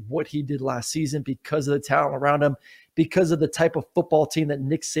duplicate what he did last season because of the talent around him, because of the type of football team that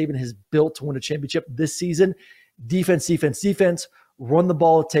Nick Saban has built to win a championship this season. Defense, run the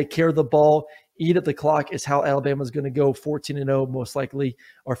ball, take care of the ball, eat at the clock is how Alabama is going to go 14-0 most likely,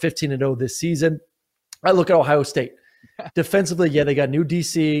 or 15-0 this season. I look at Ohio State. Defensively, they got new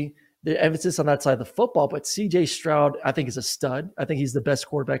DC, the emphasis on that side of the football, but C.J. Stroud, I think, is a stud. I think he's the best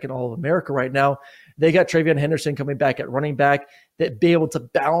quarterback in all of America right now. They got Travion Henderson coming back at running back that be able to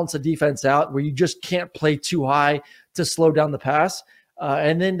balance the defense out where you just can't play too high to slow down the pass.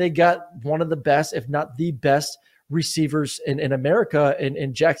 And then they got one of the best, if not the best, receivers in America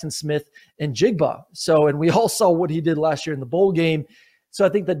in Jackson Smith and Jigba. So, and we all saw what he did last year in the bowl game. So I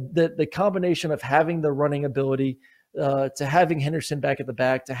think that the combination of having the running ability, to having Henderson back at the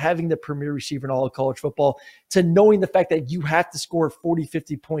back, to having the premier receiver in all of college football, to knowing the fact that you have to score 40,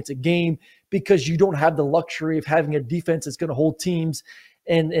 50 points a game because you don't have the luxury of having a defense that's going to hold teams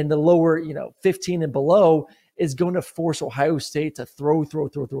in the lower, 15 and below, is going to force Ohio State to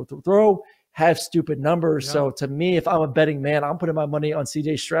throw, have stupid numbers. Yeah. So to me, if I'm a betting man, I'm putting my money on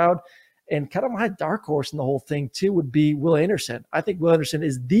C.J. Stroud. And kind of my dark horse in the whole thing too would be Will Anderson. I think Will Anderson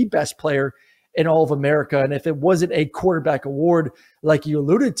is the best player in all of America. And if it wasn't a quarterback award like you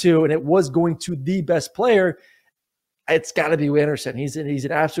alluded to, and it was going to the best player, it's got to be Will Anderson. He's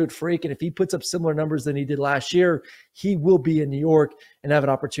an absolute freak. And if he puts up similar numbers than he did last year, he will be in New York and have an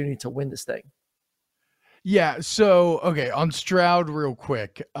opportunity to win this thing. Yeah. So, okay. On Stroud real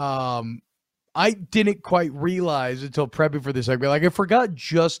quick. I didn't quite realize until prepping for this segment. I forgot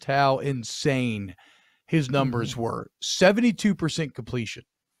just how insane his numbers were. 72% completion,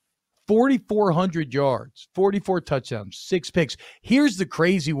 4,400 yards, 44 touchdowns, 6 picks. Here's the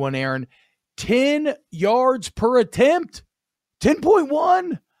crazy one, Aaron. 10 yards per attempt,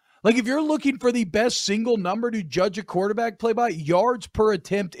 10.1. If you're looking for the best single number to judge a quarterback play by, yards per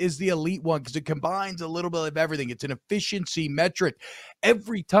attempt is the elite one because it combines a little bit of everything. It's an efficiency metric.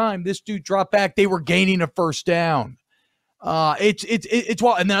 Every time this dude dropped back, they were gaining a first down. It's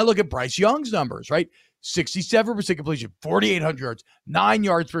wild. And then I look at Bryce Young's numbers, right? 67% completion, 4,800 yards, 9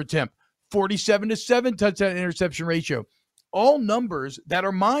 yards per attempt, 47-7 touchdown interception ratio. All numbers that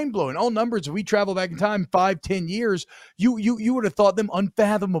are mind-blowing. All numbers, if we travel back in time 5-10 years, you would have thought them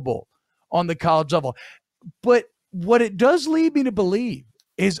unfathomable on the college level. But what it does lead me to believe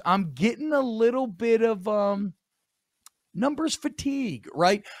is I'm getting a little bit of numbers fatigue,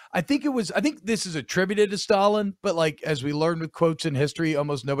 right? I think this is attributed to Stalin, but as we learned with quotes in history,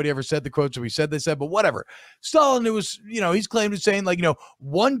 almost nobody ever said the quotes that we said they said, but whatever. Stalin, it was, he's claimed to saying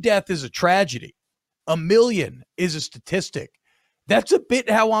one death is a tragedy. 1 million is a statistic. That's a bit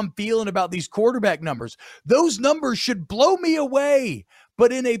how I'm feeling about these quarterback numbers. Those numbers should blow me away.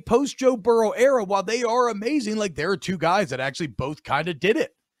 But in a post-Joe Burrow era, while they are amazing, there are 2 guys that actually both kind of did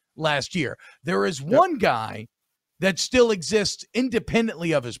it last year. There is one guy that still exists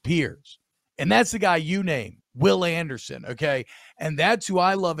independently of his peers, and that's the guy you named, Will Anderson, okay? And that's who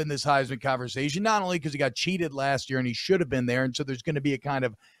I love in this Heisman conversation, not only because he got cheated last year and he should have been there, and so there's going to be a kind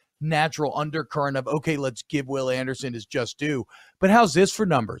of natural undercurrent of, okay, let's give Will Anderson his just due. But how's this for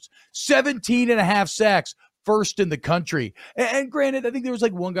numbers? 17 and a half sacks, first in the country. And granted, I think there was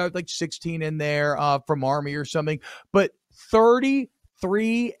like one guy with like 16 in there from Army or something, but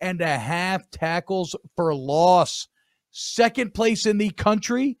 33 and a half tackles for loss. Second place in the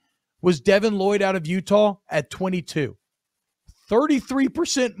country was Devin Lloyd out of Utah at 22.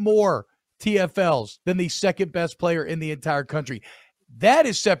 33% more TFLs than the second best player in the entire country. That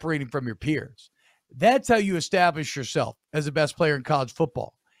is separating from your peers. That's how you establish yourself as the best player in college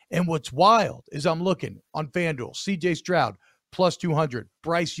football. And what's wild is I'm looking on FanDuel, CJ Stroud, plus 200,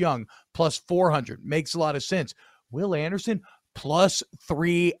 Bryce Young, plus 400. Makes a lot of sense. Will Anderson, plus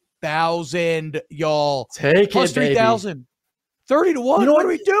 3,000, y'all. Take plus it, 3,000. 30 to 1. You know what are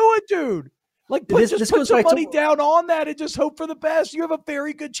we doing, dude? Like, put some money down on that and just hope for the best. You have a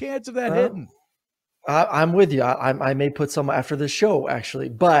very good chance of that hitting. I'm with you. I may put some after the show, actually.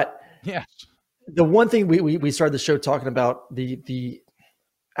 But yes, the one thing we started the show talking about, the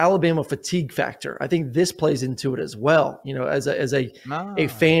Alabama fatigue factor. I think this plays into it as well. You know, as a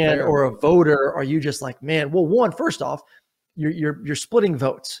fan or a voter, are you just like, man? Well, first off, you're splitting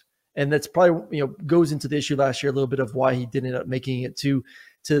votes. And that's probably, goes into the issue last year, a little bit of why he didn't end up making it to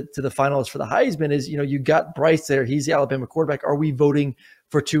the finalists for the Heisman is, you got Bryce there. He's the Alabama quarterback. Are we voting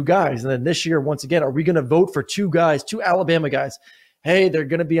for two guys? And then this year, once again, are we going to vote for two Alabama guys? Hey, they're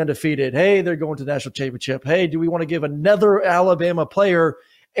going to be undefeated. Hey, they're going to the national championship. Hey, do we want to give another Alabama player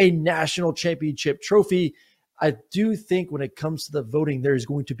a national championship trophy? I do think when it comes to the voting, there's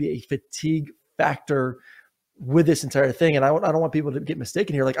going to be a fatigue factor with this entire thing. And I don't want people to get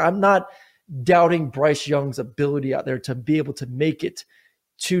mistaken here. Like, I'm not doubting Bryce Young's ability out there to be able to make it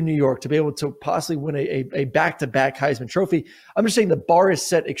to New York, to be able to possibly win a back-to-back Heisman Trophy. I'm just saying the bar is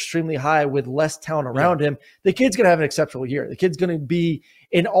set extremely high with less talent around him. The kid's going to have an exceptional year. The kid's going to be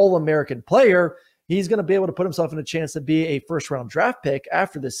an All-American player. He's going to be able to put himself in a chance to be a first-round draft pick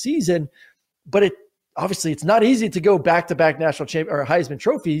after the season. But obviously it's not easy to go back-to-back national champion or Heisman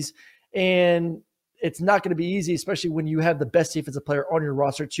trophies, and it's not going to be easy, especially when you have the best defensive player on your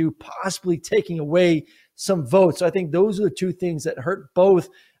roster to possibly taking away some votes. So I think those are the two things that hurt both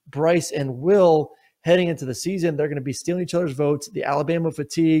Bryce and Will heading into the season. They're going to be stealing each other's votes, the Alabama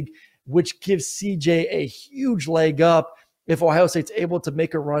fatigue, which gives CJ a huge leg up. If Ohio State's able to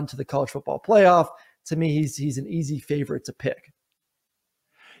make a run to the college football playoff, to me, he's an easy favorite to pick.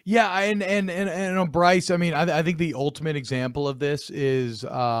 Yeah, and on Bryce, I mean, I think the ultimate example of this is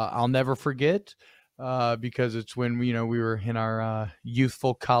I'll never forget because it's when we were in our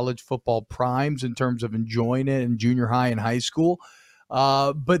youthful college football primes in terms of enjoying it in junior high and high school.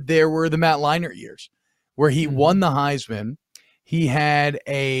 But there were the Matt Leinart years where he won the Heisman. He had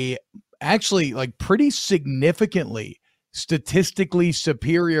actually pretty significantly statistically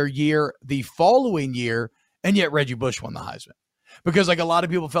superior year the following year, and yet Reggie Bush won the Heisman. Because a lot of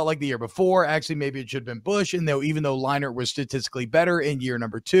people felt like the year before, actually maybe it should have been Bush. And even though Leinart was statistically better in year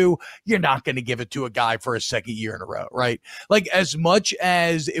number 2, you're not going to give it to a guy for a second year in a row, right? As much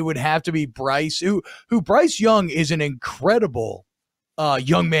as it would have to be Bryce, who Bryce Young is an incredible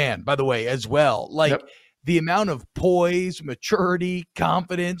young man, by the way, as well. Yep. The amount of poise, maturity,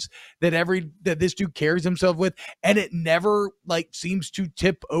 confidence that this dude carries himself with, and it never seems to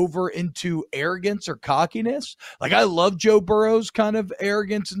tip over into arrogance or cockiness. I love Joe Burrow's kind of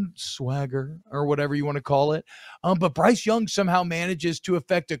arrogance and swagger or whatever you want to call it. But Bryce Young somehow manages to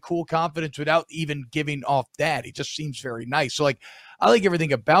affect a cool confidence without even giving off that. He just seems very nice. So I like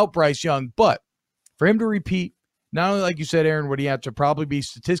everything about Bryce Young, but for him to repeat, not only, like you said, Aaron, would he have to probably be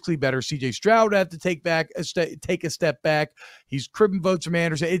statistically better, CJ Stroud would have to take a step back. He's cribbing votes from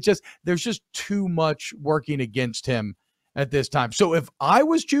Anderson. There's just too much working against him at this time. So if I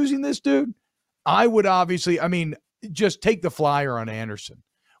was choosing this dude, I would obviously, just take the flyer on Anderson.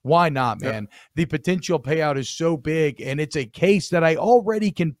 Why not, man? Yep. The potential payout is so big, and it's a case that I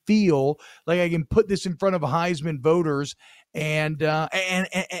already can feel like I can put this in front of Heisman voters, and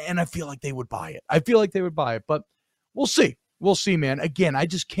I feel like they would buy it. But we'll see. We'll see, man. Again, I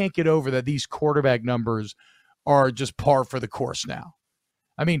just can't get over that these quarterback numbers are just par for the course now.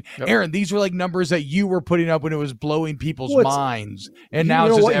 Yep. Aaron, these were numbers that you were putting up when it was blowing people's minds, and now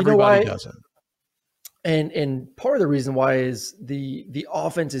it's just everybody does it. And part of the reason why is the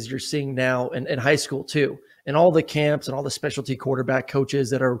offenses you're seeing now in high school too, and all the camps and all the specialty quarterback coaches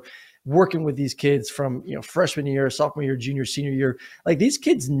that are working with these kids from freshman year, sophomore year, junior, senior year. These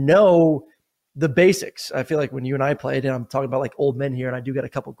kids know the basics. I feel like when you and I played, and I'm talking about old men here, and I do get a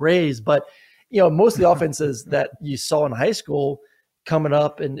couple grays, but most of the offenses that you saw in high school coming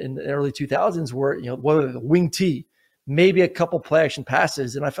up in the early 2000s were, whether the wing T, maybe a couple play action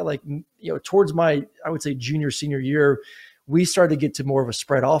passes. And I felt like, towards my, I would say junior, senior year, we started to get to more of a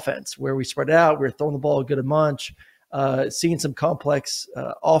spread offense where we spread out. We were throwing the ball a good bunch, seeing some complex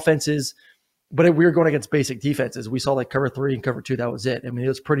offenses, but we were going against basic defenses. We saw like cover 3 and cover 2. That was it. I mean, it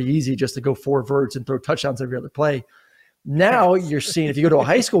was pretty easy just to go 4 verts and throw touchdowns every other play. Now you're seeing, if you go to a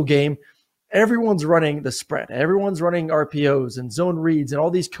high school game, everyone's running the spread. Everyone's running RPOs and zone reads, and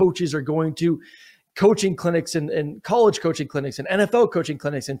all these coaches are going to coaching clinics and college coaching clinics and NFL coaching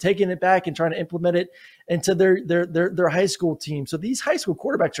clinics and taking it back and trying to implement it into their high school team. So these high school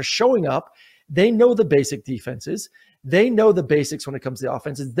quarterbacks are showing up. They know the basic defenses. They know the basics when it comes to the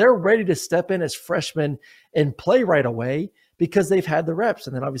offenses. They're ready to step in as freshmen and play right away because they've had the reps.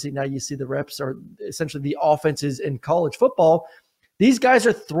 And then obviously now you see the reps are essentially the offenses in college football. These guys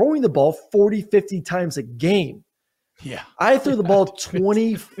are throwing the ball 40, 50 times a game. Yeah. I threw the ball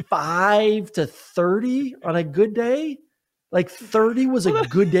 25 to 30 on a good day. Like 30 was a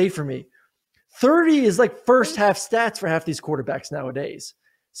good day for me. 30 is like first half stats for half these quarterbacks nowadays.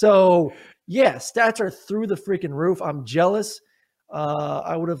 So yeah, stats are through the freaking roof. I'm jealous.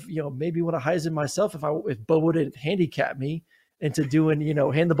 I would have, maybe would have Heisman myself if Bo would have handicapped me into doing,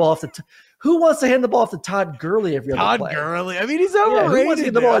 hand the ball off to who wants to hand the ball off to Todd Gurley every other play? Todd Gurley. I mean, he's overrated. Who wants to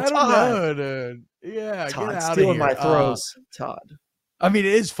hand the ball to Todd? Know, dude. Yeah, Todd get out stealing of here. my throws. Todd. I mean,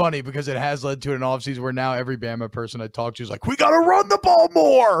 it is funny because it has led to an offseason where now every Bama person I talk to is like, we got to run the ball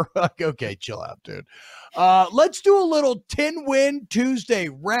more. Like, okay, chill out, dude. Let's do a little 10-win Tuesday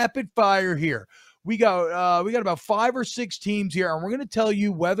rapid fire here. We got about 5 or 6 teams here, and we're going to tell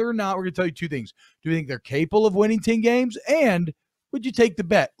you whether or not we're going to tell you 2 things. Do you think they're capable of winning 10 games? And would you take the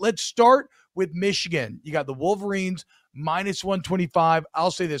bet? Let's start with Michigan. You got the Wolverines minus 125. I'll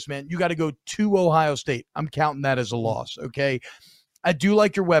say this, man. You got to go to Ohio State. I'm counting that as a loss, okay? I do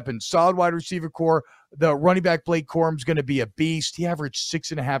like your weapons. Solid wide receiver core. The running back Blake Corum's going to be a beast. He averaged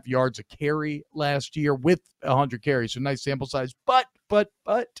 6.5 yards a carry last year with 100 carries, so nice sample size. But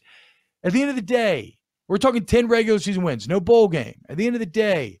at the end of the day, we're talking 10 regular season wins, no bowl game. At the end of the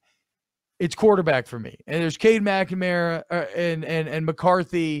day, it's quarterback for me. And there's Cade McNamara and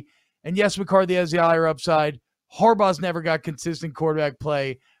McCarthy. And yes, McCarthy has the higher upside. Harbaugh's never got consistent quarterback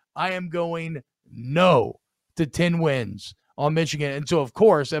play. I am going no to 10 wins on Michigan. And so, of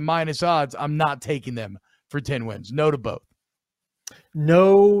course, at minus odds, I'm not taking them for 10 wins. No to both.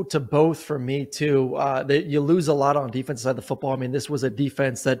 No to both for me, too. You lose a lot on defense side of the football. I mean, this was a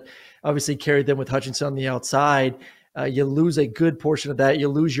defense that obviously carried them with Hutchinson on the outside. You lose a good portion of that. You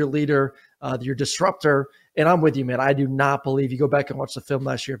lose your leader, your disruptor. And I'm with you, man. I do not believe, you go back and watch the film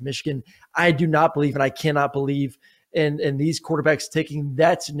last year of Michigan, I do not believe, and I cannot believe in these quarterbacks taking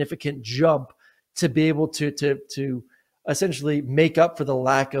that significant jump to be able to essentially make up for the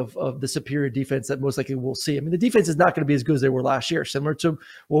lack of the superior defense that most likely we'll see. I mean, the defense is not going to be as good as they were last year, similar to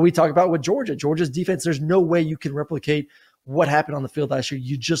what we talked about with Georgia. Georgia's defense, there's no way you can replicate what happened on the field last year.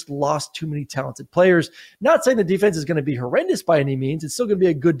 You just lost too many talented players. Not saying the defense is going to be horrendous by any means. It's still going to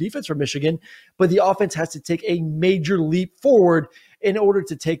be a good defense for Michigan, but the offense has to take a major leap forward in order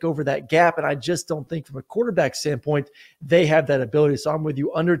to take over that gap. And I just don't think from a quarterback standpoint, they have that ability. So I'm with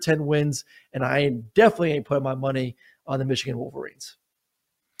you, under 10 wins, and I definitely ain't putting my money on the Michigan Wolverines.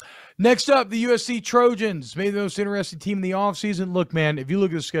 Next up, the USC Trojans, maybe the most interesting team in the offseason. Look, man, if you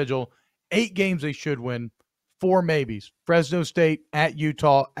look at the schedule, 8 games they should win, 4 maybes. Fresno State, at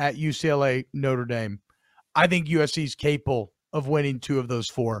Utah, at UCLA, Notre Dame. I think USC is capable of winning 2 of those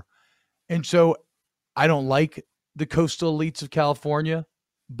 4. And so I don't like the coastal elites of California,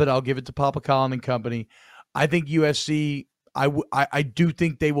 but I'll give it to Papa Colin and company. I think USC, I do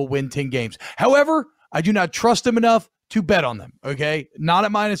think they will win 10 games. However, I do not trust them enough to bet on them, okay? Not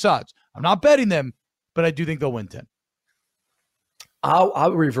at minus odds. I'm not betting them, but I do think they'll win 10.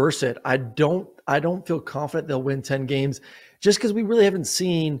 I'll reverse it. I don't feel confident they'll win 10 games just because we really haven't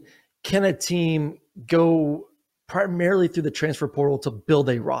seen, can a team go primarily through the transfer portal to build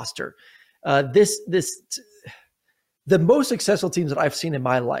a roster. The most successful teams that I've seen in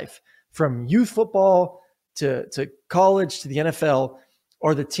my life, from youth football to college to the NFL,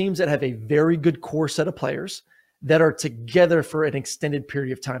 are the teams that have a very good core set of players that are together for an extended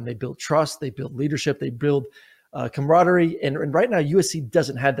period of time. They build trust, they build leadership, they build camaraderie. And right now USC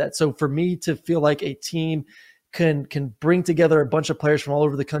doesn't have that. So for me to feel like a team can bring together a bunch of players from all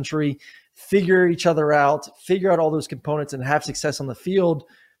over the country, figure each other out, figure out all those components and have success on the field,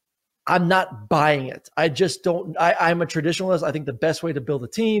 I'm not buying it. I just don't. I'm a traditionalist. I think the best way to build a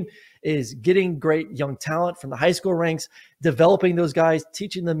team is getting great young talent from the high school ranks, developing those guys,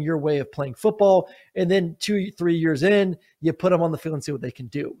 teaching them your way of playing football, and then 2-3 years in, you put them on the field and see what they can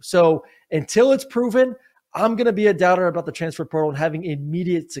do. So until it's proven, I'm going to be a doubter about the transfer portal and having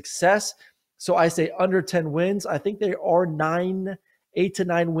immediate success. So I say under 10 wins. I think they are 8 to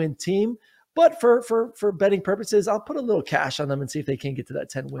 9 win team. But for betting purposes, I'll put a little cash on them and see if they can get to that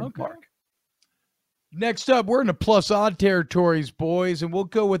 10-win mark. Next up, we're in the plus odd territories, boys, and we'll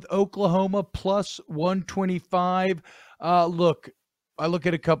go with Oklahoma plus 125. Look, I look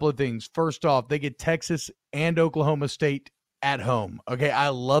at a couple of things. First off, they get Texas and Oklahoma State at home. Okay, I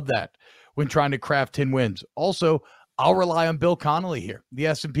love that when trying to craft 10 wins. Also, I'll rely on Bill Connolly here, the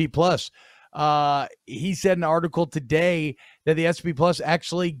S&P Plus. He said in an article today that the S&P Plus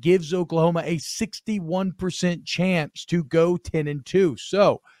actually gives Oklahoma a 61% chance to go 10-2.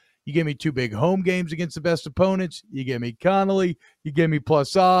 So you give me 2 big home games against the best opponents. You give me Connolly. You give me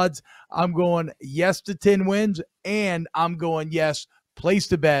plus odds. I'm going yes to 10 wins, and I'm going yes, place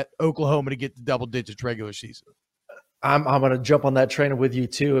to bet Oklahoma to get the double digits regular season. I'm going to jump on that train with you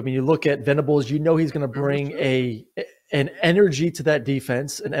too. I mean, you look at Venables, you know he's going to bring an energy to that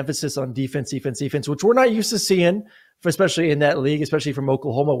defense, an emphasis on defense, which we're not used to seeing, especially in that league, especially from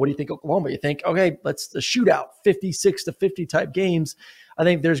Oklahoma. What do you think, Oklahoma? You think, okay, let's the shootout, 56-50 type games. I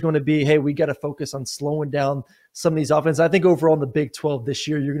think there's going to be, hey, we got to focus on slowing down some of these offenses. I think overall in the Big 12 this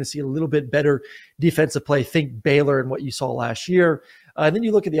year, you're going to see a little bit better defensive play. Think Baylor and what you saw last year. And then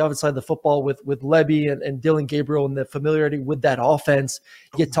you look at the offensive side of the football with Levy and Dylan Gabriel and the familiarity with that offense.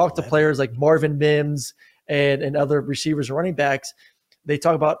 You talk to players like Marvin Mims and other receivers and running backs. They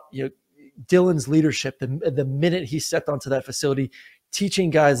talk about Dylan's leadership, the minute he stepped onto that facility, teaching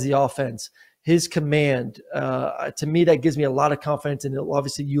guys the offense, his command. To me, that gives me a lot of confidence. And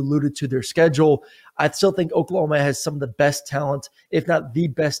obviously, you alluded to their schedule. I still think Oklahoma has some of the best talent, if not the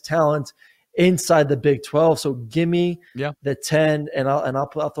best talent, inside the Big 12. So give me the 10, and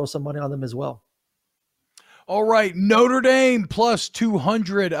I'll throw some money on them as well. All right, Notre Dame plus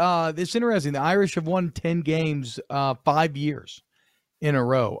 200. It's interesting. The Irish have won 10 games 5 years in a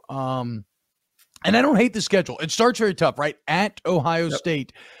row. And I don't hate the schedule. It starts very tough, right? At Ohio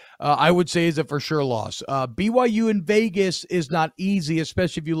State, I would say is a for sure loss. BYU in Vegas is not easy,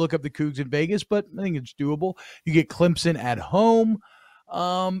 especially if you look up the Cougs in Vegas, but I think it's doable. You get Clemson at home.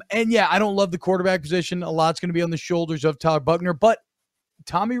 And yeah, I don't love the quarterback position. A lot's going to be on the shoulders of Tyler Buchner, but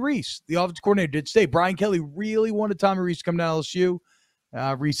Tommy Rees, the offensive coordinator, did stay. Brian Kelly really wanted Tommy Rees to come to LSU.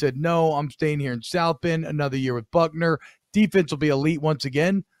 Rees said, no, I'm staying here in South Bend another year with Buchner. Defense will be elite once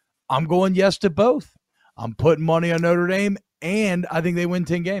again. I'm going yes to both. I'm putting money on Notre Dame, and I think they win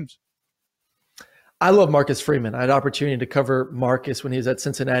 10 games. I love Marcus Freeman. I had an opportunity to cover Marcus when he was at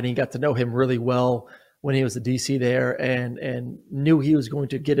Cincinnati and got to know him really well when he was the DC there, and knew he was going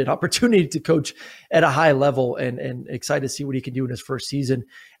to get an opportunity to coach at a high level, and excited to see what he can do in his first season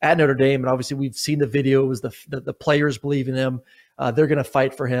at Notre Dame. And obviously we've seen the videos, the players believe in him. They're going to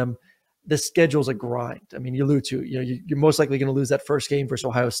fight for him. The schedule's a grind. I mean, you allude to, you're most likely going to lose that first game versus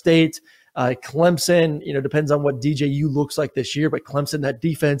Ohio State. Clemson, depends on what DJU looks like this year, but Clemson, that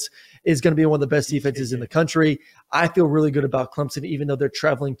defense is going to be one of the best defenses in the country. I feel really good about Clemson, even though they're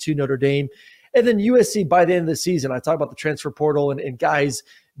traveling to Notre Dame. And then USC, by the end of the season, I talk about the transfer portal and guys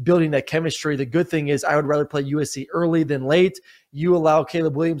building that chemistry. The good thing is I would rather play USC early than late. You allow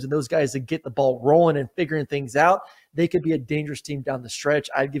Caleb Williams and those guys to get the ball rolling and figuring things out. They could be a dangerous team down the stretch.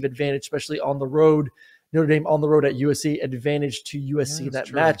 I'd give advantage, especially on the road. Notre Dame on the road at USC, advantage to USC in that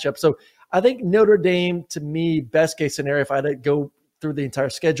matchup. So I think Notre Dame, to me, best case scenario, if I had to go through the entire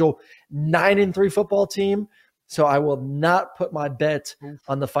schedule, 9-3 football team. So I will not put my bet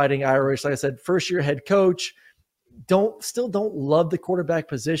on the Fighting Irish. Like I said, first-year head coach, still don't love the quarterback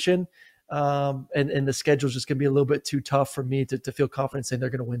position, and the schedule is just going to be a little bit too tough for me to feel confident saying they're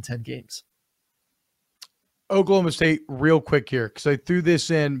going to win 10 games. Oklahoma State, real quick here, because I threw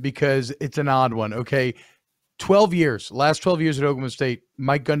this in because it's an odd one, okay? 12 years, last 12 years at Oklahoma State,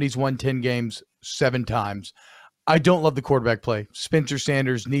 Mike Gundy's won 10 games 7 times. I don't love the quarterback play. Spencer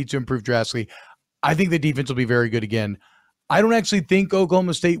Sanders needs to improve drastically. I think the defense will be very good again. I don't actually think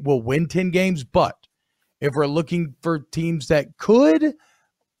Oklahoma State will win 10 games, but if we're looking for teams that could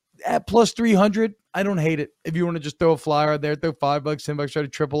at plus 300, I don't hate it. If you want to just throw a flyer out there, throw $5, $10, try to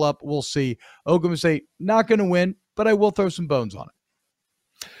triple up, we'll see. Oklahoma State, not going to win, but I will throw some bones on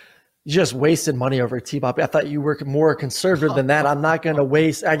it. You just wasted money over T-Bop. I thought you were more conservative than that. I'm not going to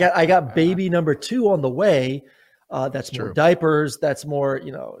waste. I got baby number 2 on the way. That's more diapers. That's more,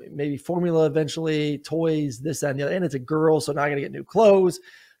 maybe formula eventually, toys, this, that, and the other. And it's a girl, so now I got to get new clothes.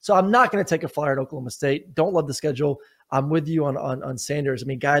 So I'm not going to take a flyer at Oklahoma State. Don't love the schedule. I'm with you on Sanders. I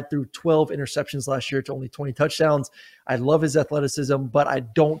mean, guy threw 12 interceptions last year to only 20 touchdowns. I love his athleticism, but I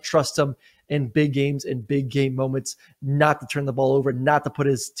don't trust him in big games, in big game moments, not to turn the ball over, not to put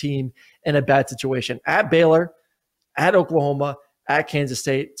his team in a bad situation. At Baylor, at Oklahoma, at Kansas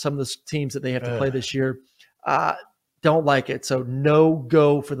State, some of the teams that they have to play this year, don't like it. So no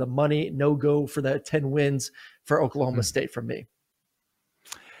go for the money, no go for the 10 wins for Oklahoma State from me.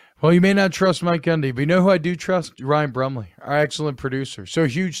 Well, you may not trust Mike Gundy, but you know who I do trust? Ryan Brumley, our excellent producer. So a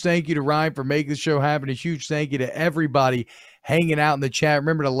huge thank you to Ryan for making the show happen. A huge thank you to everybody hanging out in the chat.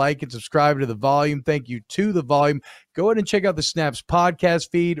 Remember to like and subscribe to The Volume. Thank you to The Volume. Go ahead and check out the Snaps podcast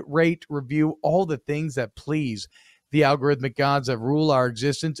feed, rate, review, all the things that please the algorithmic gods that rule our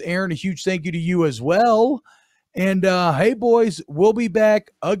existence. Aaron, a huge thank you to you as well. And hey, boys, we'll be back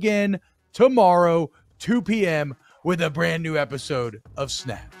again tomorrow, 2 p.m., with a brand new episode of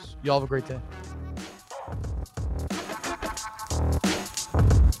Snaps. Y'all have a great day.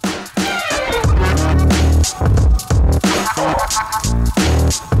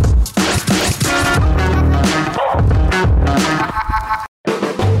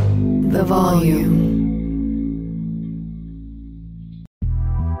 The Volume.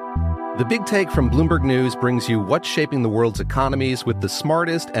 The Big Take from Bloomberg News brings you what's shaping the world's economies with the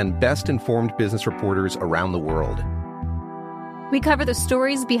smartest and best-informed business reporters around the world. We cover the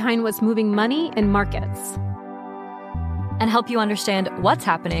stories behind what's moving money and markets, and help you understand what's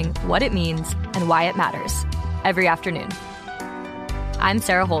happening, what it means, and why it matters every afternoon. I'm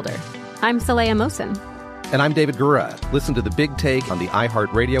Sarah Holder. I'm Saleha Mohsin. And I'm David Gura. Listen to The Big Take on the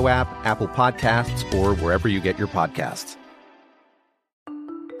iHeartRadio app, Apple Podcasts, or wherever you get your podcasts.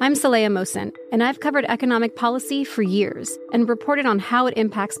 I'm Saleha Mohsin, and I've covered economic policy for years and reported on how it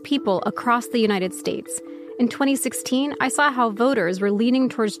impacts people across the United States. In 2016, I saw how voters were leaning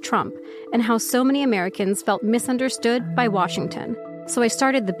towards Trump and how so many Americans felt misunderstood by Washington. So I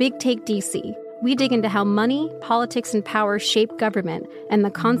started The Big Take DC. We dig into how money, politics, and power shape government and the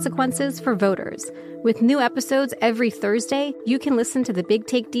consequences for voters. With new episodes every Thursday, you can listen to The Big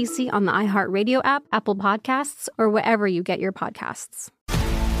Take DC on the iHeartRadio app, Apple Podcasts, or wherever you get your podcasts.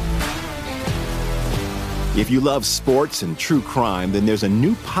 If you love sports and true crime, then there's a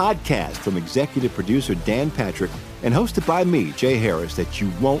new podcast from executive producer Dan Patrick and hosted by me, Jay Harris, that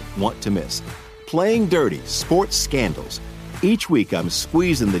you won't want to miss. Playing Dirty: Sports Scandals. Each week, I'm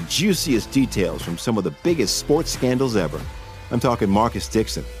squeezing the juiciest details from some of the biggest sports scandals ever. I'm talking Marcus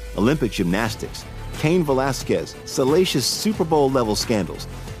Dixon, Olympic gymnastics, Cain Velasquez, salacious Super Bowl-level scandals.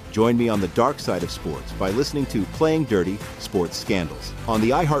 Join me on the dark side of sports by listening to Playing Dirty: Sports Scandals on the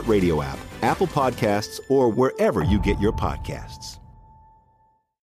iHeartRadio app, Apple Podcasts, or wherever you get your podcasts.